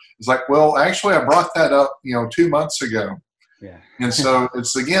owner is like, well, actually, I brought that up, 2 months ago. Yeah. And so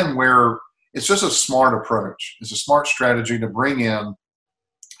it's, again, where it's just a smart approach. It's a smart strategy to bring in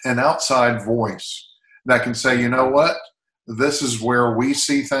an outside voice that can say, you know what, this is where we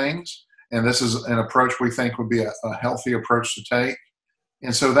see things. And this is an approach we think would be a healthy approach to take.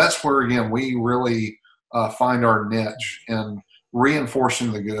 And so that's where, again, we really find our niche in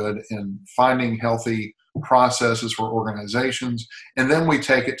reinforcing the good and finding healthy processes for organizations. And then we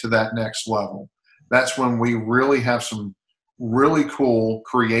take it to that next level. That's when we really have some really cool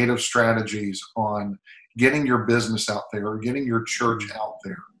creative strategies on getting your business out there, getting your church out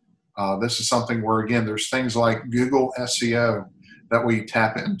there. This is something where, again, there's things like Google SEO that we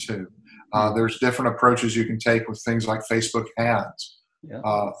tap into. There's different approaches you can take with things like Facebook ads,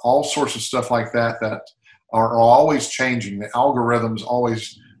 all sorts of stuff like that are always changing. The algorithms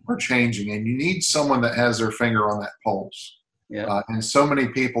always are changing, and you need someone that has their finger on that pulse. And so many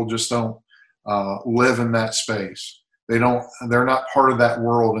people just don't live in that space. They're not part of that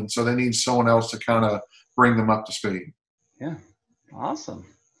world, and so they need someone else to kind of bring them up to speed. Yeah, awesome.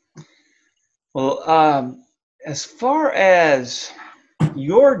 Well, as far as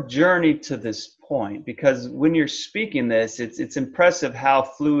your journey to this point, because when you're speaking this, it's impressive how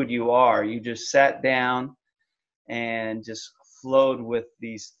fluid you are. You just sat down and just flowed with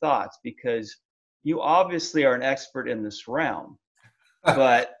these thoughts, because you obviously are an expert in this realm.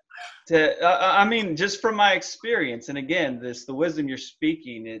 But I mean, just from my experience, and again, the wisdom you're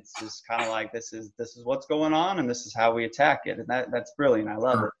speaking, it's just kind of like this is what's going on, and this is how we attack it, and that's brilliant. I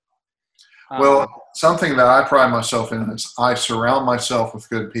love it. Well, something that I pride myself in is I surround myself with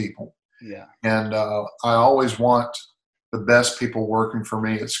good people. Yeah. And I always want the best people working for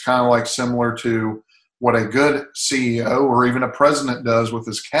me. It's kind of like similar to what a good CEO or even a president does with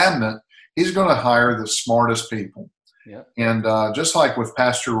his cabinet. He's going to hire the smartest people. Yeah. And just like with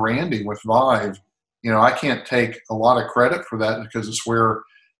Pastor Randy with Vive, I can't take a lot of credit for that, because it's where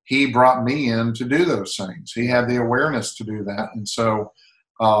he brought me in to do those things. He had the awareness to do that. And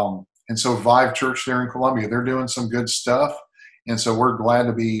so Vive Church there in Columbia, they're doing some good stuff. And so we're glad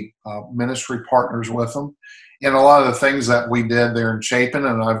to be ministry partners with them. And a lot of the things that we did there in Chapin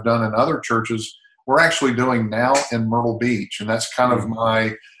and I've done in other churches, we're actually doing now in Myrtle Beach. And that's kind of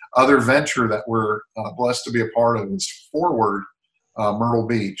my other venture that we're blessed to be a part of is Forward Myrtle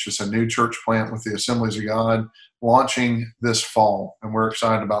Beach. It's a new church plant with the Assemblies of God launching this fall. And we're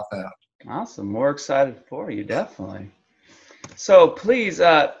excited about that. Awesome. More excited for you, definitely. So please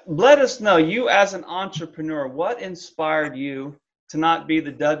let us know, you as an entrepreneur, what inspired you to not be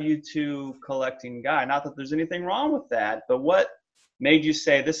the W-2 collecting guy? Not that there's anything wrong with that, but what made you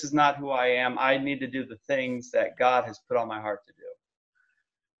say, this is not who I am. I need to do the things that God has put on my heart to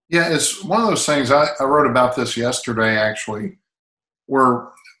do? Yeah, it's one of those things. I wrote about this yesterday, actually, where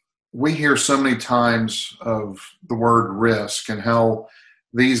we hear so many times of the word risk and how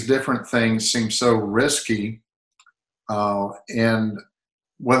these different things seem so risky. And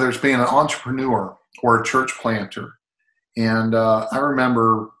whether it's being an entrepreneur or a church planter. And I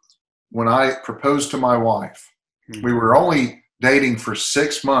remember when I proposed to my wife, we were only dating for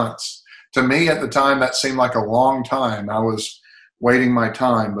 6 months. To me at the time, that seemed like a long time. I was waiting my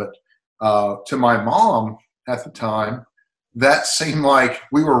time. But to my mom at the time, that seemed like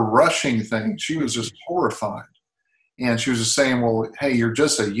we were rushing things. She was just horrified. And she was just saying, well, hey, you're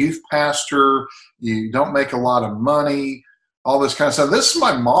just a youth pastor. You don't make a lot of money, all this kind of stuff. This is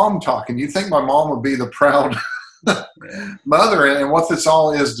my mom talking. You think my mom would be the proud mother. And what this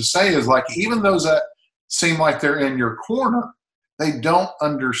all is to say is, like, even those that seem like they're in your corner, they don't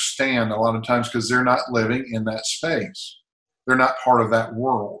understand a lot of times because they're not living in that space. They're not part of that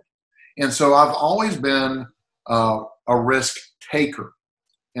world. And so I've always been a risk taker.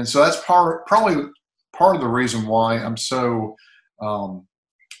 And so that's probably part of the reason why I'm so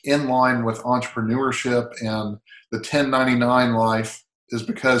in line with entrepreneurship and the 1099 life is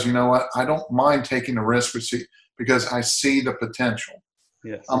because, you know what, I don't mind taking a risk because I see the potential.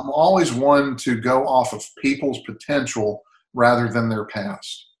 Yes. I'm always one to go off of people's potential rather than their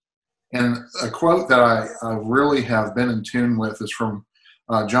past. And a quote that I really have been in tune with is from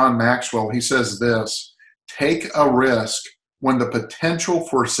John Maxwell. He says this: take a risk when the potential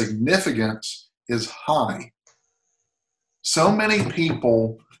for significance is high. So many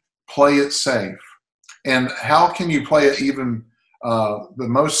people play it safe. And how can you play it even the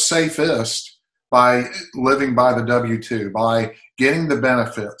most safest? By living by the W-2, by getting the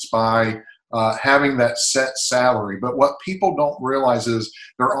benefits, by having that set salary. But what people don't realize is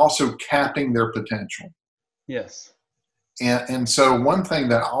they're also capping their potential. Yes. And so one thing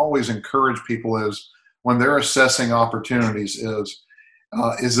that I always encourage people is when they're assessing opportunities is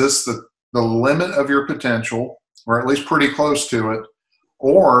this the limit of your potential, or at least pretty close to it,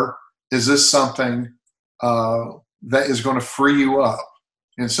 or is this something that is going to free you up?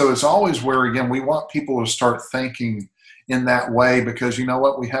 And so it's always where, again, we want people to start thinking in that way because, you know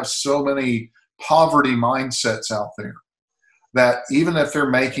what, we have so many poverty mindsets out there that even if they're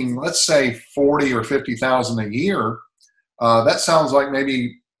making, let's say, 40 or 50,000 a year, that sounds like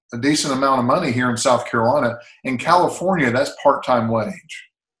maybe a decent amount of money here in South Carolina. In California, that's part-time wage.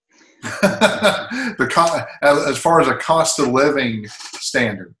 As far as a cost of living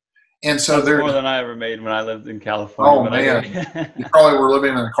standard. And so that's more than I ever made when I lived in California. Oh, man. You probably were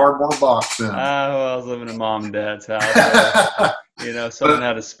living in a cardboard box then. I was living in mom and dad's house. So, someone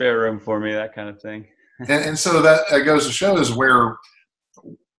had a spare room for me, that kind of thing. And so that goes to show is where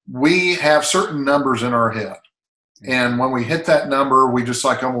we have certain numbers in our head. And when we hit that number, we just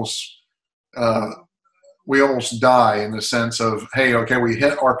like almost die in the sense of, hey, okay, we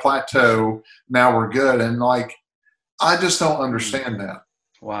hit our plateau. Now we're good. And like, I just don't understand that.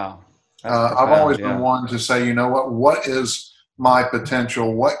 Wow. I've always been one to say, you know what is my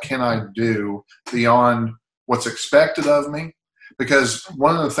potential? What can I do beyond what's expected of me? Because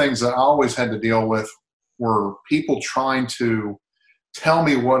one of the things that I always had to deal with were people trying to tell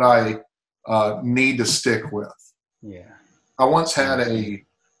me what I need to stick with. Yeah. I once had a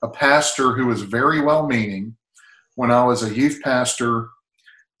pastor who was very well-meaning when I was a youth pastor,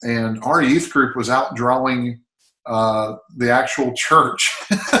 and our youth group was outdrawing the actual church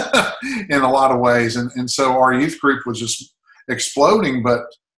in a lot of ways. And so our youth group was just exploding, but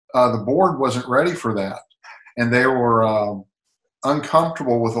the board wasn't ready for that. And they were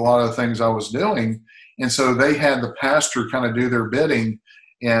uncomfortable with a lot of the things I was doing. And so they had the pastor kind of do their bidding.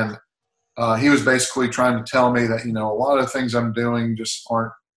 And he was basically trying to tell me that, a lot of the things I'm doing just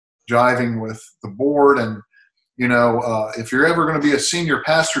aren't jiving with the board. And, if you're ever going to be a senior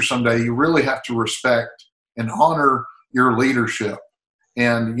pastor someday, you really have to respect and honor your leadership.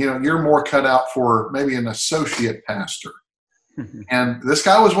 And, you're more cut out for maybe an associate pastor. And this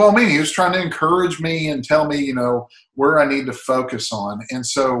guy was well-meaning. He was trying to encourage me and tell me, where I need to focus on. And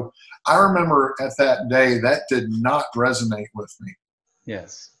so I remember at that day, that did not resonate with me.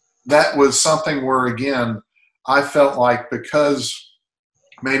 Yes. That was something where, again, I felt like because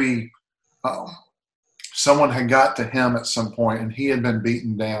maybe someone had got to him at some point and he had been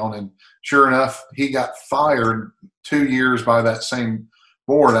beaten down. And sure enough, he got fired 2 years by that same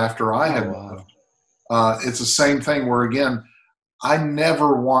board after I had left. It's the same thing where, again, I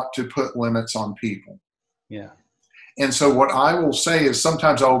never want to put limits on people. Yeah. And so what I will say is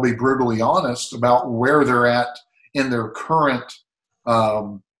sometimes I will be brutally honest about where they're at in their current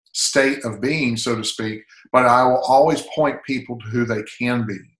state of being, so to speak, but I will always point people to who they can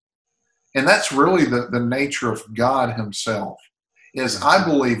be. And that's really the nature of God himself, is I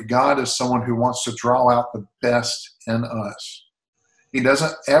believe God is someone who wants to draw out the best in us. He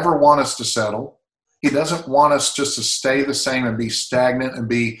doesn't ever want us to settle. He doesn't want us just to stay the same and be stagnant and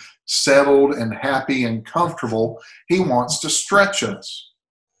be settled and happy and comfortable. He wants to stretch us.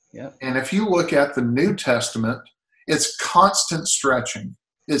 Yep. And if you look at the New Testament, it's constant stretching.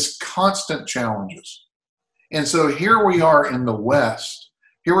 It's constant challenges. And so here we are in the West.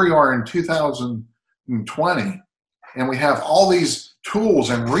 Here we are in 2020, and we have all these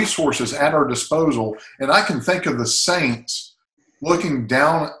tools and resources at our disposal. And I can think of the saints looking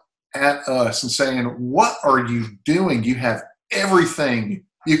down at us and saying, what are you doing? You have everything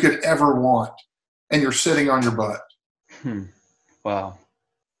you could ever want, and you're sitting on your butt. Wow.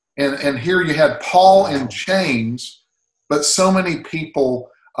 And here you had Paul in chains, but so many people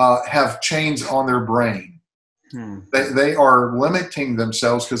have chains on their brain. They are limiting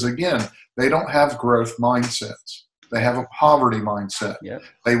themselves because, again, they don't have growth mindsets. They have a poverty mindset. Yep.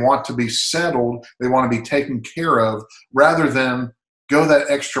 They want to be settled. They want to be taken care of rather than go that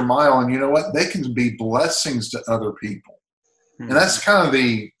extra mile. And you know what? They can be blessings to other people. And that's kind of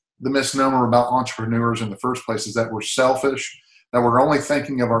the misnomer about entrepreneurs in the first place, is that we're selfish, that we're only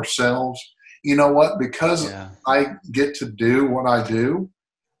thinking of ourselves. You know what? Because I get to do what I do,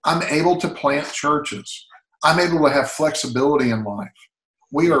 I'm able to plant churches. I'm able to have flexibility in life.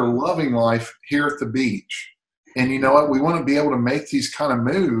 We are loving life here at the beach. And you know what? We want to be able to make these kind of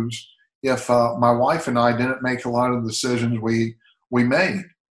moves if my wife and I didn't make a lot of the decisions we made.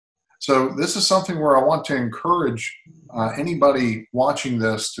 So this is something where I want to encourage anybody watching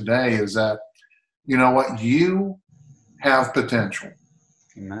this today, is that, you know what? You have potential.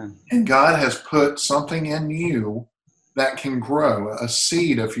 Amen. And God has put something in you that can grow, a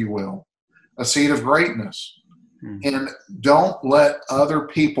seed, if you will, a seed of greatness. And don't let other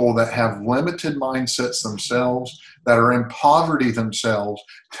people that have limited mindsets themselves, that are in poverty themselves,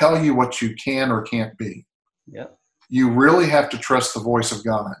 tell you what you can or can't be. Yep. You really have to trust the voice of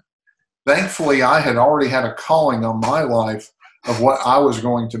God. Thankfully, I had already had a calling on my life of what I was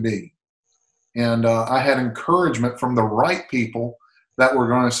going to be. And I had encouragement from the right people that were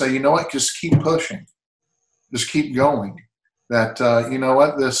going to say, you know what, just keep pushing. Just keep going. That, you know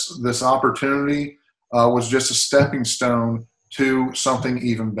what, this opportunity was just a stepping stone to something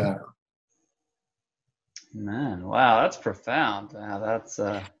even better. Man, wow, that's profound. Wow, that's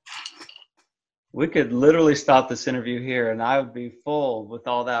we could literally stop this interview here, and I would be full with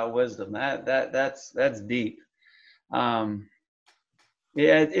all that wisdom. That's deep.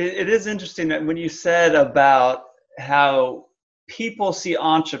 It is interesting that when you said about how people see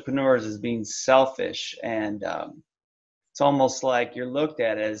entrepreneurs as being selfish, and it's almost like you're looked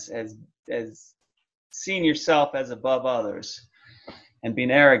at as seeing yourself as above others and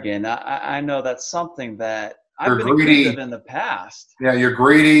being arrogant. I know that's something that I've been accused of in the past. Yeah, you're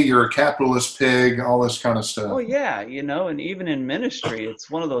greedy, you're a capitalist pig, all this kind of stuff. Oh yeah, and even in ministry, it's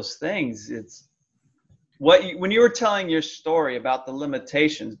one of those things. It's when you were telling your story about the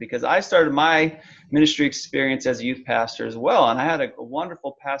limitations, because I started my ministry experience as a youth pastor as well, and I had a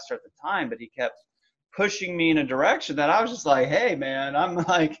wonderful pastor at the time, but he kept pushing me in a direction that I was just like, hey man,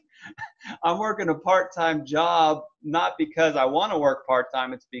 I'm working a part-time job, not because I want to work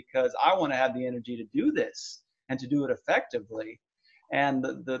part-time. It's because I want to have the energy to do this and to do it effectively. And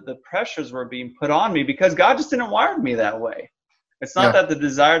the pressures were being put on me because God just didn't wire me that way. It's not that the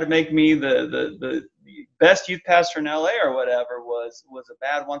desire to make me the best youth pastor in LA or whatever was a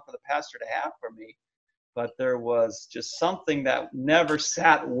bad one for the pastor to have for me. But there was just something that never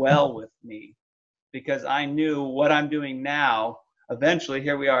sat well with me, because I knew what I'm doing now, eventually,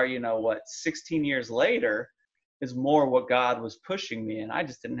 here we are, 16 years later, is more what God was pushing me. And I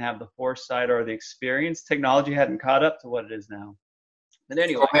just didn't have the foresight or the experience. Technology hadn't caught up to what it is now. But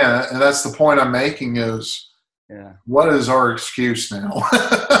anyway. Oh, yeah, and that's the point I'm making is, what is our excuse now?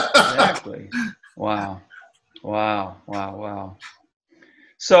 Exactly. Wow. Wow, wow, wow.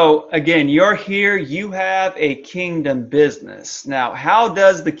 So again, you're here, you have a kingdom business. Now, how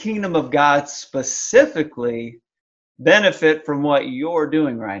does the kingdom of God specifically benefit from what you're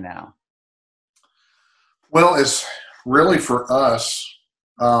doing right now? Well, it's really for us.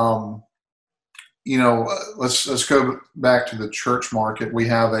 Um, let's go back to the church market. We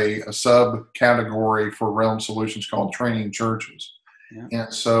have a subcategory for Realm Solutions called training churches, Yeah.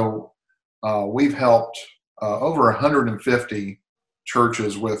 and so we've helped over 150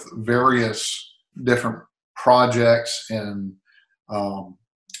 churches with various different projects and um,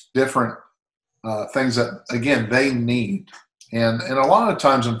 different things that again they need, and a lot of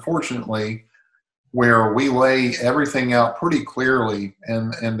times, unfortunately, where we lay everything out pretty clearly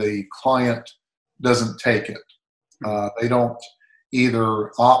and the client doesn't take it. They don't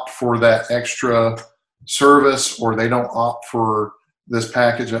either opt for that extra service or they don't opt for this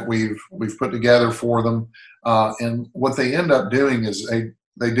package that we've put together for them. And what they end up doing is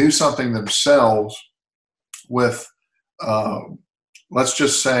they do something themselves with, uh, let's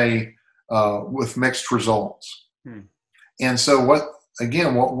just say, with mixed results. Hmm. And so what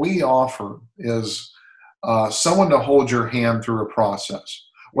we offer is someone to hold your hand through a process.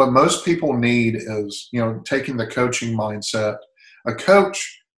 What most people need is, taking the coaching mindset. A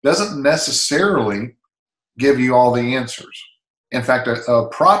coach doesn't necessarily give you all the answers. In fact, a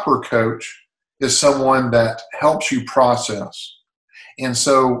proper coach is someone that helps you process. And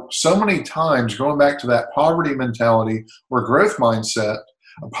so many times, going back to that poverty mentality or growth mindset,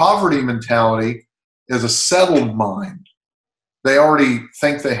 a poverty mentality is a settled mind. They already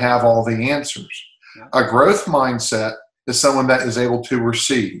think they have all the answers. A growth mindset is someone that is able to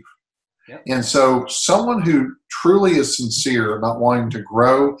receive. Yep. And so someone who truly is sincere about wanting to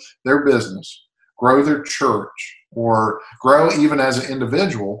grow their business, grow their church, or grow even as an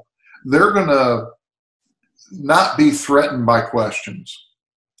individual, they're going to not be threatened by questions.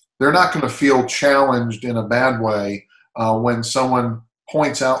 They're not going to feel challenged in a bad way when someone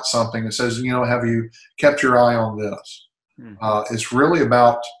points out something and says, have you kept your eye on this? It's really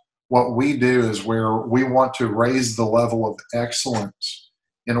about what we do is where we want to raise the level of excellence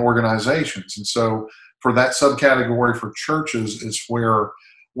in organizations. And so for that subcategory for churches is where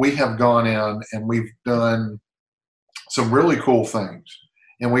we have gone in and we've done some really cool things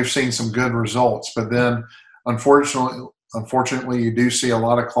and we've seen some good results. But then unfortunately, you do see a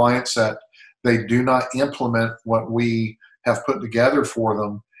lot of clients that they do not implement what we have put together for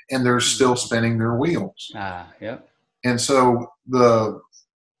them and they're still spinning their wheels. Yep. And so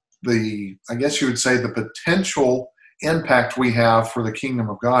I guess you would say the potential impact we have for the kingdom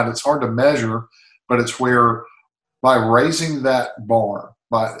of God, it's hard to measure, but it's where by raising that bar,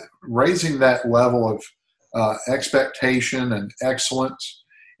 by raising that level of expectation and excellence,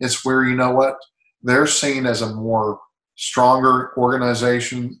 it's where, they're seen as a more stronger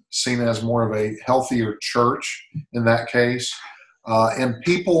organization, seen as more of a healthier church in that case. And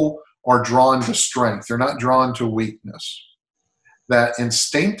people are drawn to strength. They're not drawn to weakness. That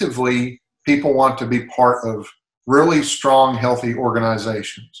instinctively people want to be part of really strong, healthy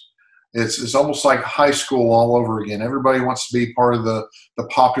organizations. It's almost like high school all over again. Everybody wants to be part of the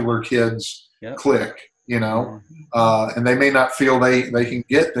popular kids clique, and they may not feel they can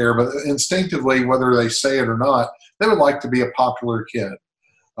get there, but instinctively, whether they say it or not, they would like to be a popular kid.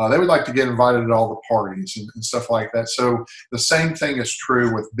 They would like to get invited to all the parties and stuff like that. So the same thing is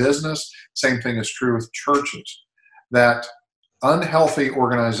true with business. Same thing is true with churches. That unhealthy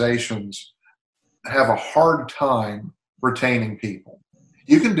organizations have a hard time retaining people.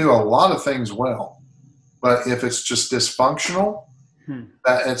 You can do a lot of things well, but if it's just dysfunctional,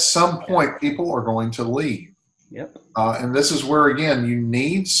 at some point people are going to leave. Yep. And this is where, again, you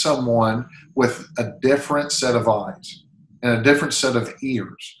need someone with a different set of eyes and a different set of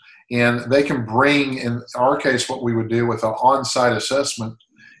ears. And they can bring, in our case, what we would do with an on-site assessment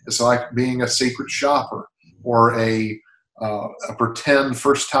is like being a secret shopper or a pretend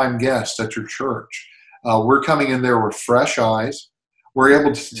first-time guest at your church. We're coming in there with fresh eyes. We're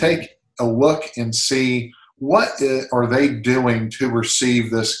able to take a look and see what are they doing to receive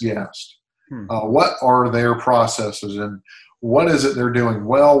this guest. What are their processes and what is it they're doing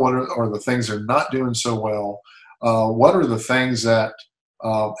well? What are the things they're not doing so well? What are the things that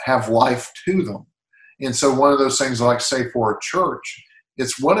have life to them? And so one of those things, like say for a church,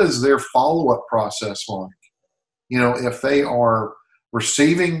 it's what is their follow-up process like? If they are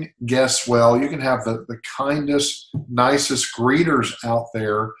receiving guests well, you can have the kindest, nicest greeters out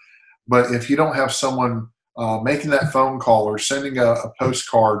there. But if you don't have someone making that phone call or sending a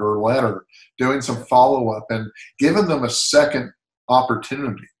postcard or letter, doing some follow-up and giving them a second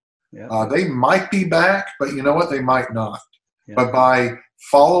opportunity. Yeah. They might be back, but you know what? They might not. Yeah. But by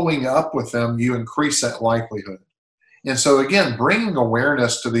following up with them, you increase that likelihood. And so, again, bringing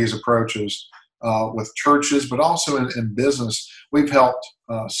awareness to these approaches with churches, but also in business, we've helped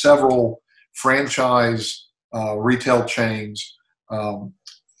several franchise retail chains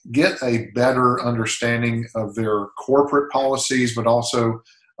get a better understanding of their corporate policies, but also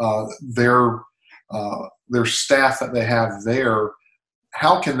their staff that they have there.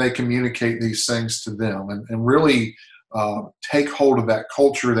 How can they communicate these things to them and really take hold of that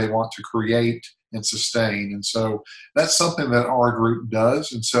culture they want to create and sustain? And so that's something that our group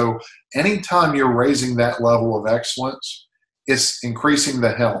does. And so anytime you're raising that level of excellence, it's increasing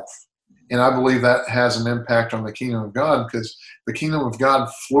the health. And I believe that has an impact on the kingdom of God, because the kingdom of God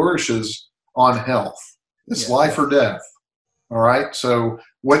flourishes on health. It's life or death. All right. So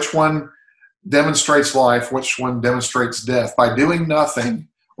which one demonstrates life? Which one demonstrates death? By doing nothing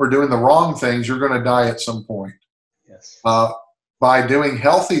or doing the wrong things, you're going to die at some point. Yes. By doing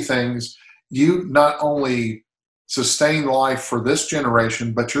healthy things, you not only sustain life for this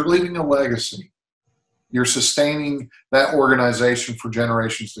generation, but you're leaving a legacy. You're sustaining that organization for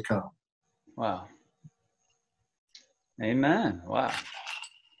generations to come. Wow. Amen. Wow.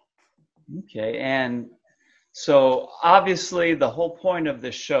 Okay. And so obviously the whole point of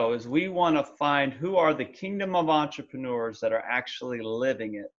this show is we want to find who are the kingdom of entrepreneurs that are actually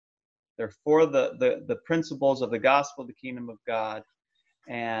living it. They're for the principles of the gospel of the kingdom of God,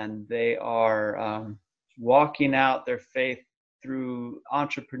 and they are walking out their faith through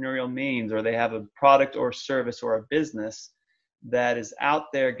entrepreneurial means, or they have a product or service or a business that is out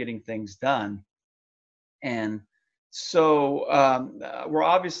there getting things done. And so we're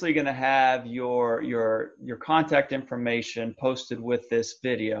obviously going to have your contact information posted with this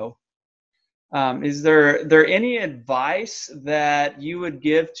video. Is there any advice that you would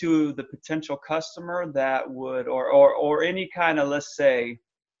give to the potential customer that would, or any kind of, let's say,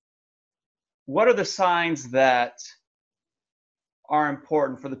 what are the signs that are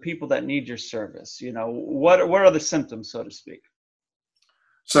important for the people that need your service? You know, what are the symptoms, so to speak?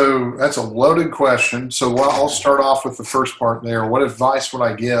 So that's a loaded question. So I'll start off with the first part there. What advice would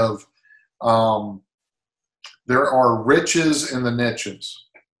I give? There are riches in the niches.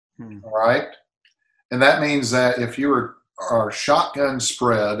 All right. And that means that if you are shotgun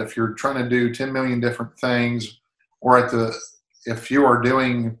spread, if you're trying to do 10 million different things, or if you are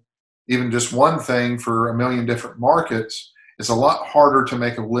doing even just one thing for a million different markets, it's a lot harder to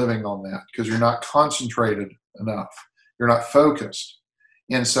make a living on that because you're not concentrated enough. You're not focused.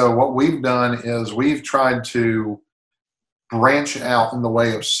 And so what we've done is we've tried to branch out in the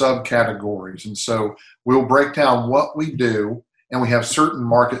way of subcategories. And so we'll break down what we do, and we have certain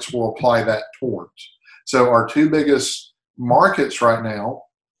markets we'll apply that towards. So our two biggest markets right now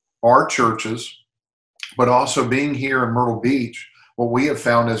are churches, but also being here in Myrtle Beach, what we have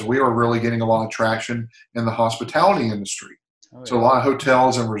found is we are really getting a lot of traction in the hospitality industry. Oh, yeah. So a lot of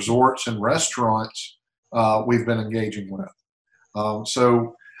hotels and resorts and restaurants we've been engaging with.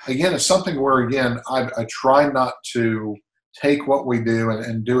 So again, it's something where, again, I try not to take what we do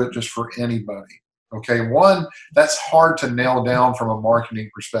and do it just for anybody. Okay. One, that's hard to nail down from a marketing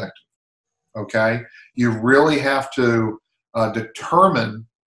perspective. Okay. You really have to determine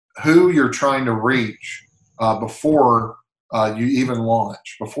who you're trying to reach before you even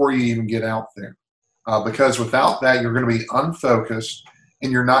launch, before you even get out there. Because without that, you're going to be unfocused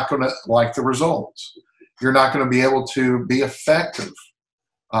and you're not going to like the results. You're not going to be able to be effective.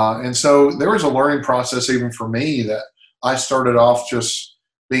 And so there was a learning process even for me that I started off just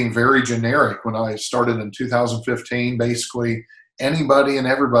being very generic when I started in 2015. Basically, anybody and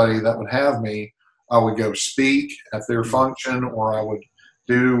everybody that would have me, I would go speak at their function, or I would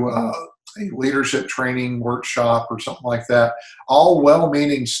do a leadership training workshop or something like that. All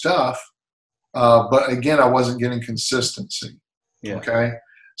well-meaning stuff, but again, I wasn't getting consistency. Yeah. Okay.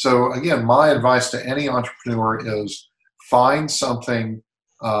 So again, my advice to any entrepreneur is find something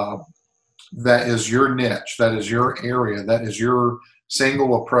that is your niche, that is your area, that is your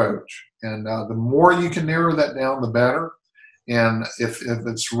single approach. And the more you can narrow that down, the better. And if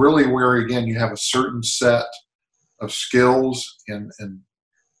it's really where, again, you have a certain set of skills and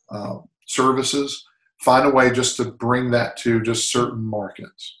services, find a way just to bring that to just certain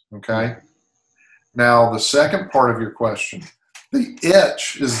markets. Okay. Now, the second part of your question, the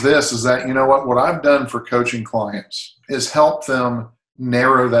itch is that, you know what I've done for coaching clients is help them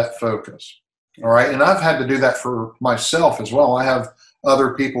narrow that focus. All right. And I've had to do that for myself as well. I have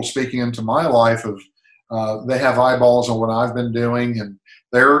other people speaking into my life of, they have eyeballs on what I've been doing, and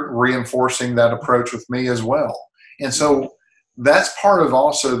they're reinforcing that approach with me as well. And so that's part of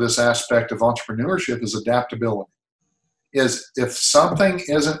also this aspect of entrepreneurship is adaptability. Is if something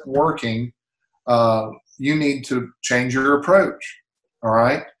isn't working, you need to change your approach. All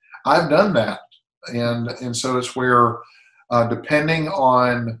right. I've done that. And so it's where, depending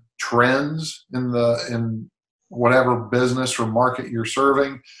on trends in whatever business or market you're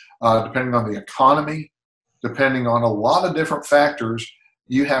serving, depending on the economy, depending on a lot of different factors,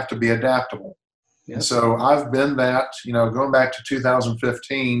 you have to be adaptable. Yep. And so I've been that, going back to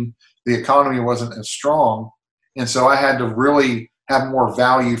 2015, the economy wasn't as strong. And so I had to really have more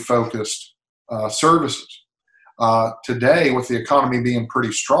value-focused services. Today, with the economy being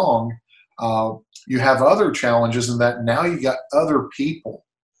pretty strong, you have other challenges in that now you got other people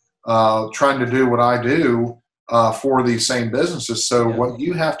trying to do what I do for these same businesses. So what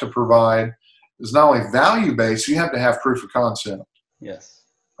you have to provide is not only value-based, you have to have proof of concept. Yes.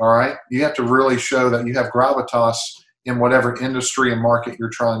 All right? You have to really show that you have gravitas in whatever industry and market you're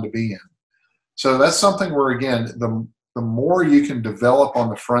trying to be in. So that's something where, again, the more you can develop on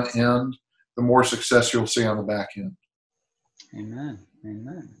the front end, the more success you'll see on the back end. Amen.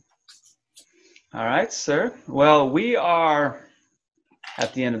 Amen. All right, sir. Well, we are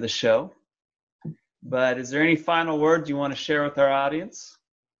at the end of the show, but is there any final words you want to share with our audience?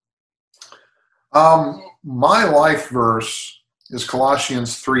 My life verse is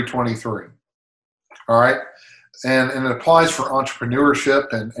Colossians 3:23. All right. And it applies for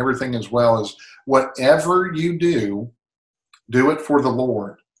entrepreneurship and everything as well, as whatever you do, do it for the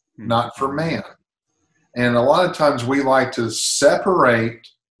Lord, not for man. And a lot of times we like to separate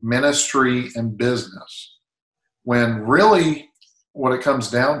ministry and business, when really what it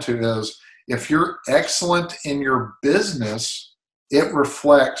comes down to is if you're excellent in your business, it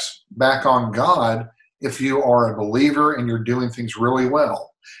reflects back on God if you are a believer and you're doing things really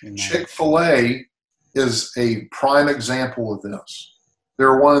well. Amen. Chick-fil-A is a prime example of this.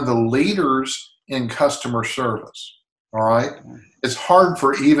 They're one of the leaders in customer service. All right. It's hard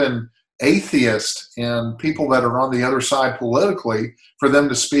for even atheists and people that are on the other side politically for them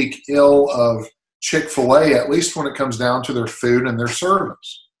to speak ill of Chick-fil-A, at least when it comes down to their food and their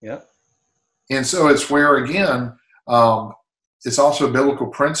service. Yep. And so it's where, again, it's also a biblical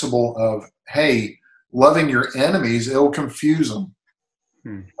principle of, hey, loving your enemies, it'll confuse them.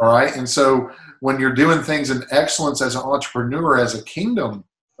 All right. And so when you're doing things in excellence as an entrepreneur, as a kingdom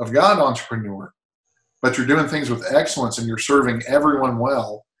of God entrepreneur, but you're doing things with excellence and you're serving everyone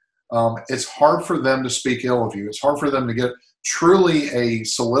well, it's hard for them to speak ill of you. It's hard for them to get truly a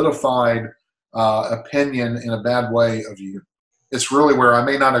solidified opinion in a bad way of you. It's really where I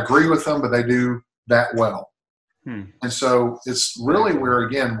may not agree with them, but they do that well. And so it's really where,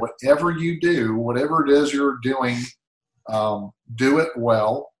 again, whatever you do, whatever it is you're doing, do it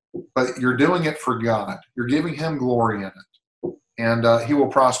well, but you're doing it for God. You're giving Him glory in it, and He will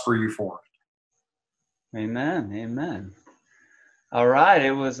prosper you for it. Amen. Amen. All right.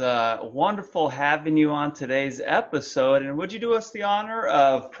 It was wonderful having you on today's episode. And would you do us the honor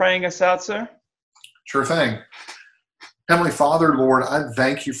of praying us out, sir? Sure thing. Heavenly Father, Lord, I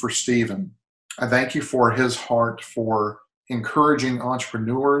thank you for Stephen. I thank you for his heart for encouraging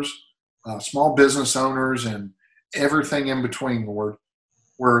entrepreneurs, small business owners, and everything in between, Lord,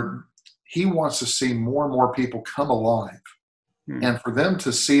 where he wants to see more and more people come alive and for them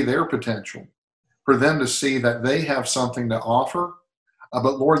to see their potential, for them to see that they have something to offer.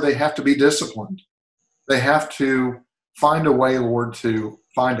 But Lord, they have to be disciplined. They have to find a way, Lord, to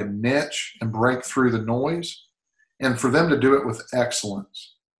find a niche and break through the noise, and for them to do it with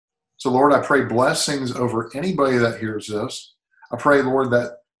excellence. So Lord, I pray blessings over anybody that hears this. I pray, Lord,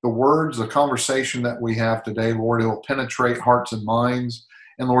 that the words, the conversation that we have today, Lord, it will penetrate hearts and minds.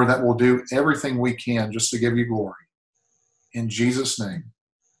 And Lord, that we'll do everything we can just to give you glory. In Jesus' name,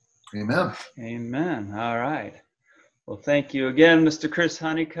 amen. Amen. All right. Well, thank you again, Mr. Chris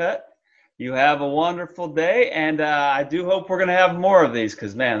Honeycutt. You have a wonderful day. And I do hope we're going to have more of these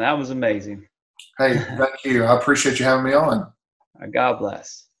because, man, that was amazing. Hey, thank you. I appreciate you having me on. God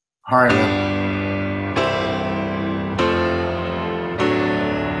bless. All right, man.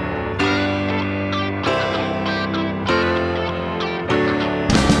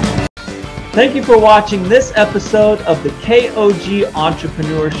 Thank you for watching this episode of the KOG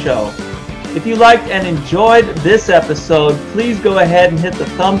Entrepreneur Show. If you liked and enjoyed this episode, please go ahead and hit the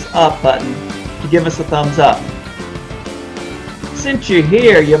thumbs up button to give us a thumbs up. Since you're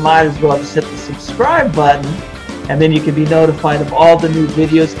here, you might as well just hit the subscribe button, and then you can be notified of all the new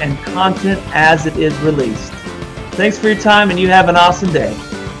videos and content as it is released. Thanks for your time, and you have an awesome day.